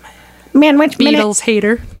Minute. Man, which minute? Beatles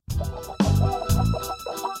hater.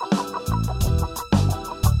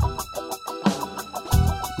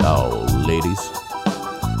 Now, ladies,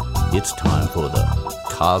 it's time for the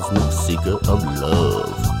Cosmic Seeker of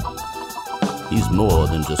Love. He's more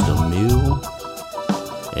than just a meal,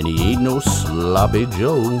 and he ain't no sloppy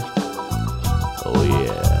Joe. Oh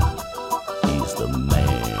yeah, he's the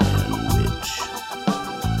man witch.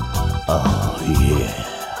 Oh yeah.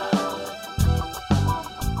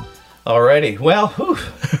 Alrighty. Well, whew.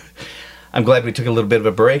 I'm glad we took a little bit of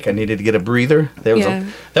a break. I needed to get a breather. Yeah.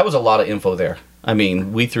 That was a lot of info there. I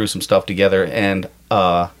mean, we threw some stuff together, and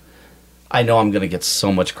I know I'm going to get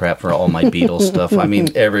so much crap for all my Beatles stuff. I mean,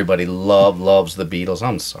 everybody loves the Beatles.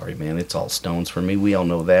 I'm sorry, man. It's all Stones for me. We all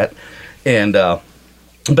know that. And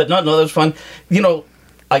but no, that was fun. You know,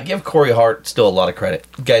 I give Corey Hart still a lot of credit.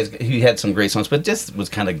 Guys, he had some great songs, but just was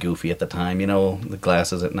kind of goofy at the time, you know, the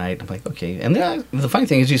glasses at night. I'm like, okay. And the funny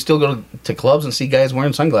thing is you still go to clubs and see guys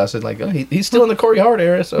wearing sunglasses. Like, oh, he's still in the Corey Hart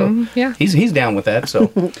era, so yeah. he's down with that. So,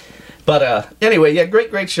 but anyway, yeah,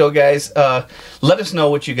 great show, guys. Let us know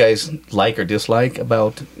what you guys like or dislike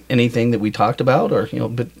about anything that we talked about, or, you know,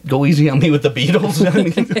 but go easy on me with the Beatles. I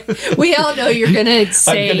mean, We all know you're gonna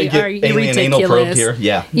say, I'm gonna get "Are you alien anal probed ridiculous?" here.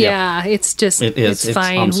 Yeah. Yeah, it's just It is. it's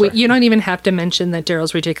fine. I'm sorry. You don't even have to mention that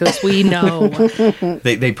Daryl's ridiculous. We know.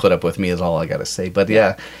 They put up with me is all I gotta say. But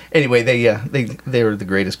yeah, anyway, they're the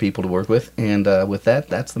greatest people to work with, and with that,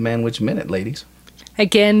 that's the Manwich Minute, ladies.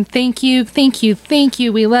 Again, thank you.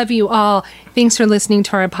 We love you all. Thanks for listening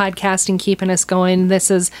to our podcast and keeping us going. This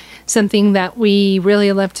is something that we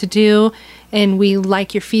really love to do, and we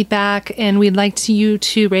like your feedback, and we'd like you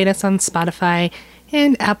to rate us on Spotify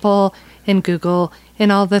and Apple and Google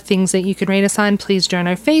and all the things that you could rate us on. Please join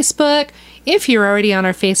our Facebook. If you're already on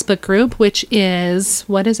our Facebook group, which is,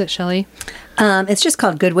 what is it, Shelley? It's just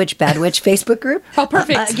called Good Witch, Bad Witch Facebook group. Oh,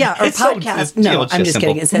 perfect. Or It's so- podcast. it's, you know, No, it's I'm just just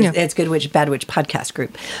kidding. It simple. says it's Good Witch, Bad Witch podcast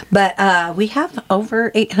group. But we have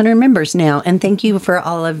over 800 members now. And thank you for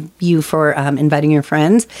all of you for inviting your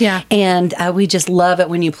friends. Yeah. And we just love it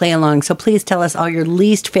when you play along. So please tell us all your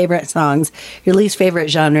least favorite songs, your least favorite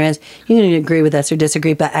genres. You can agree with us or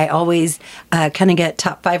disagree, but I always kind of get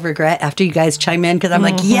top 5 regret after you guys chime in, because I'm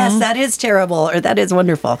like, yes, that is terrible, or that is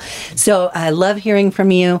wonderful. So I love hearing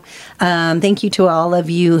from you. Thank you to all of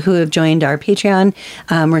you who have joined our Patreon.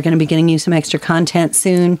 We're going to be getting you some extra content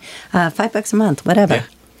soon. $5 a month, whatever. Yeah.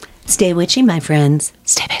 Stay witchy, my friends.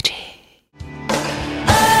 Stay bitchy.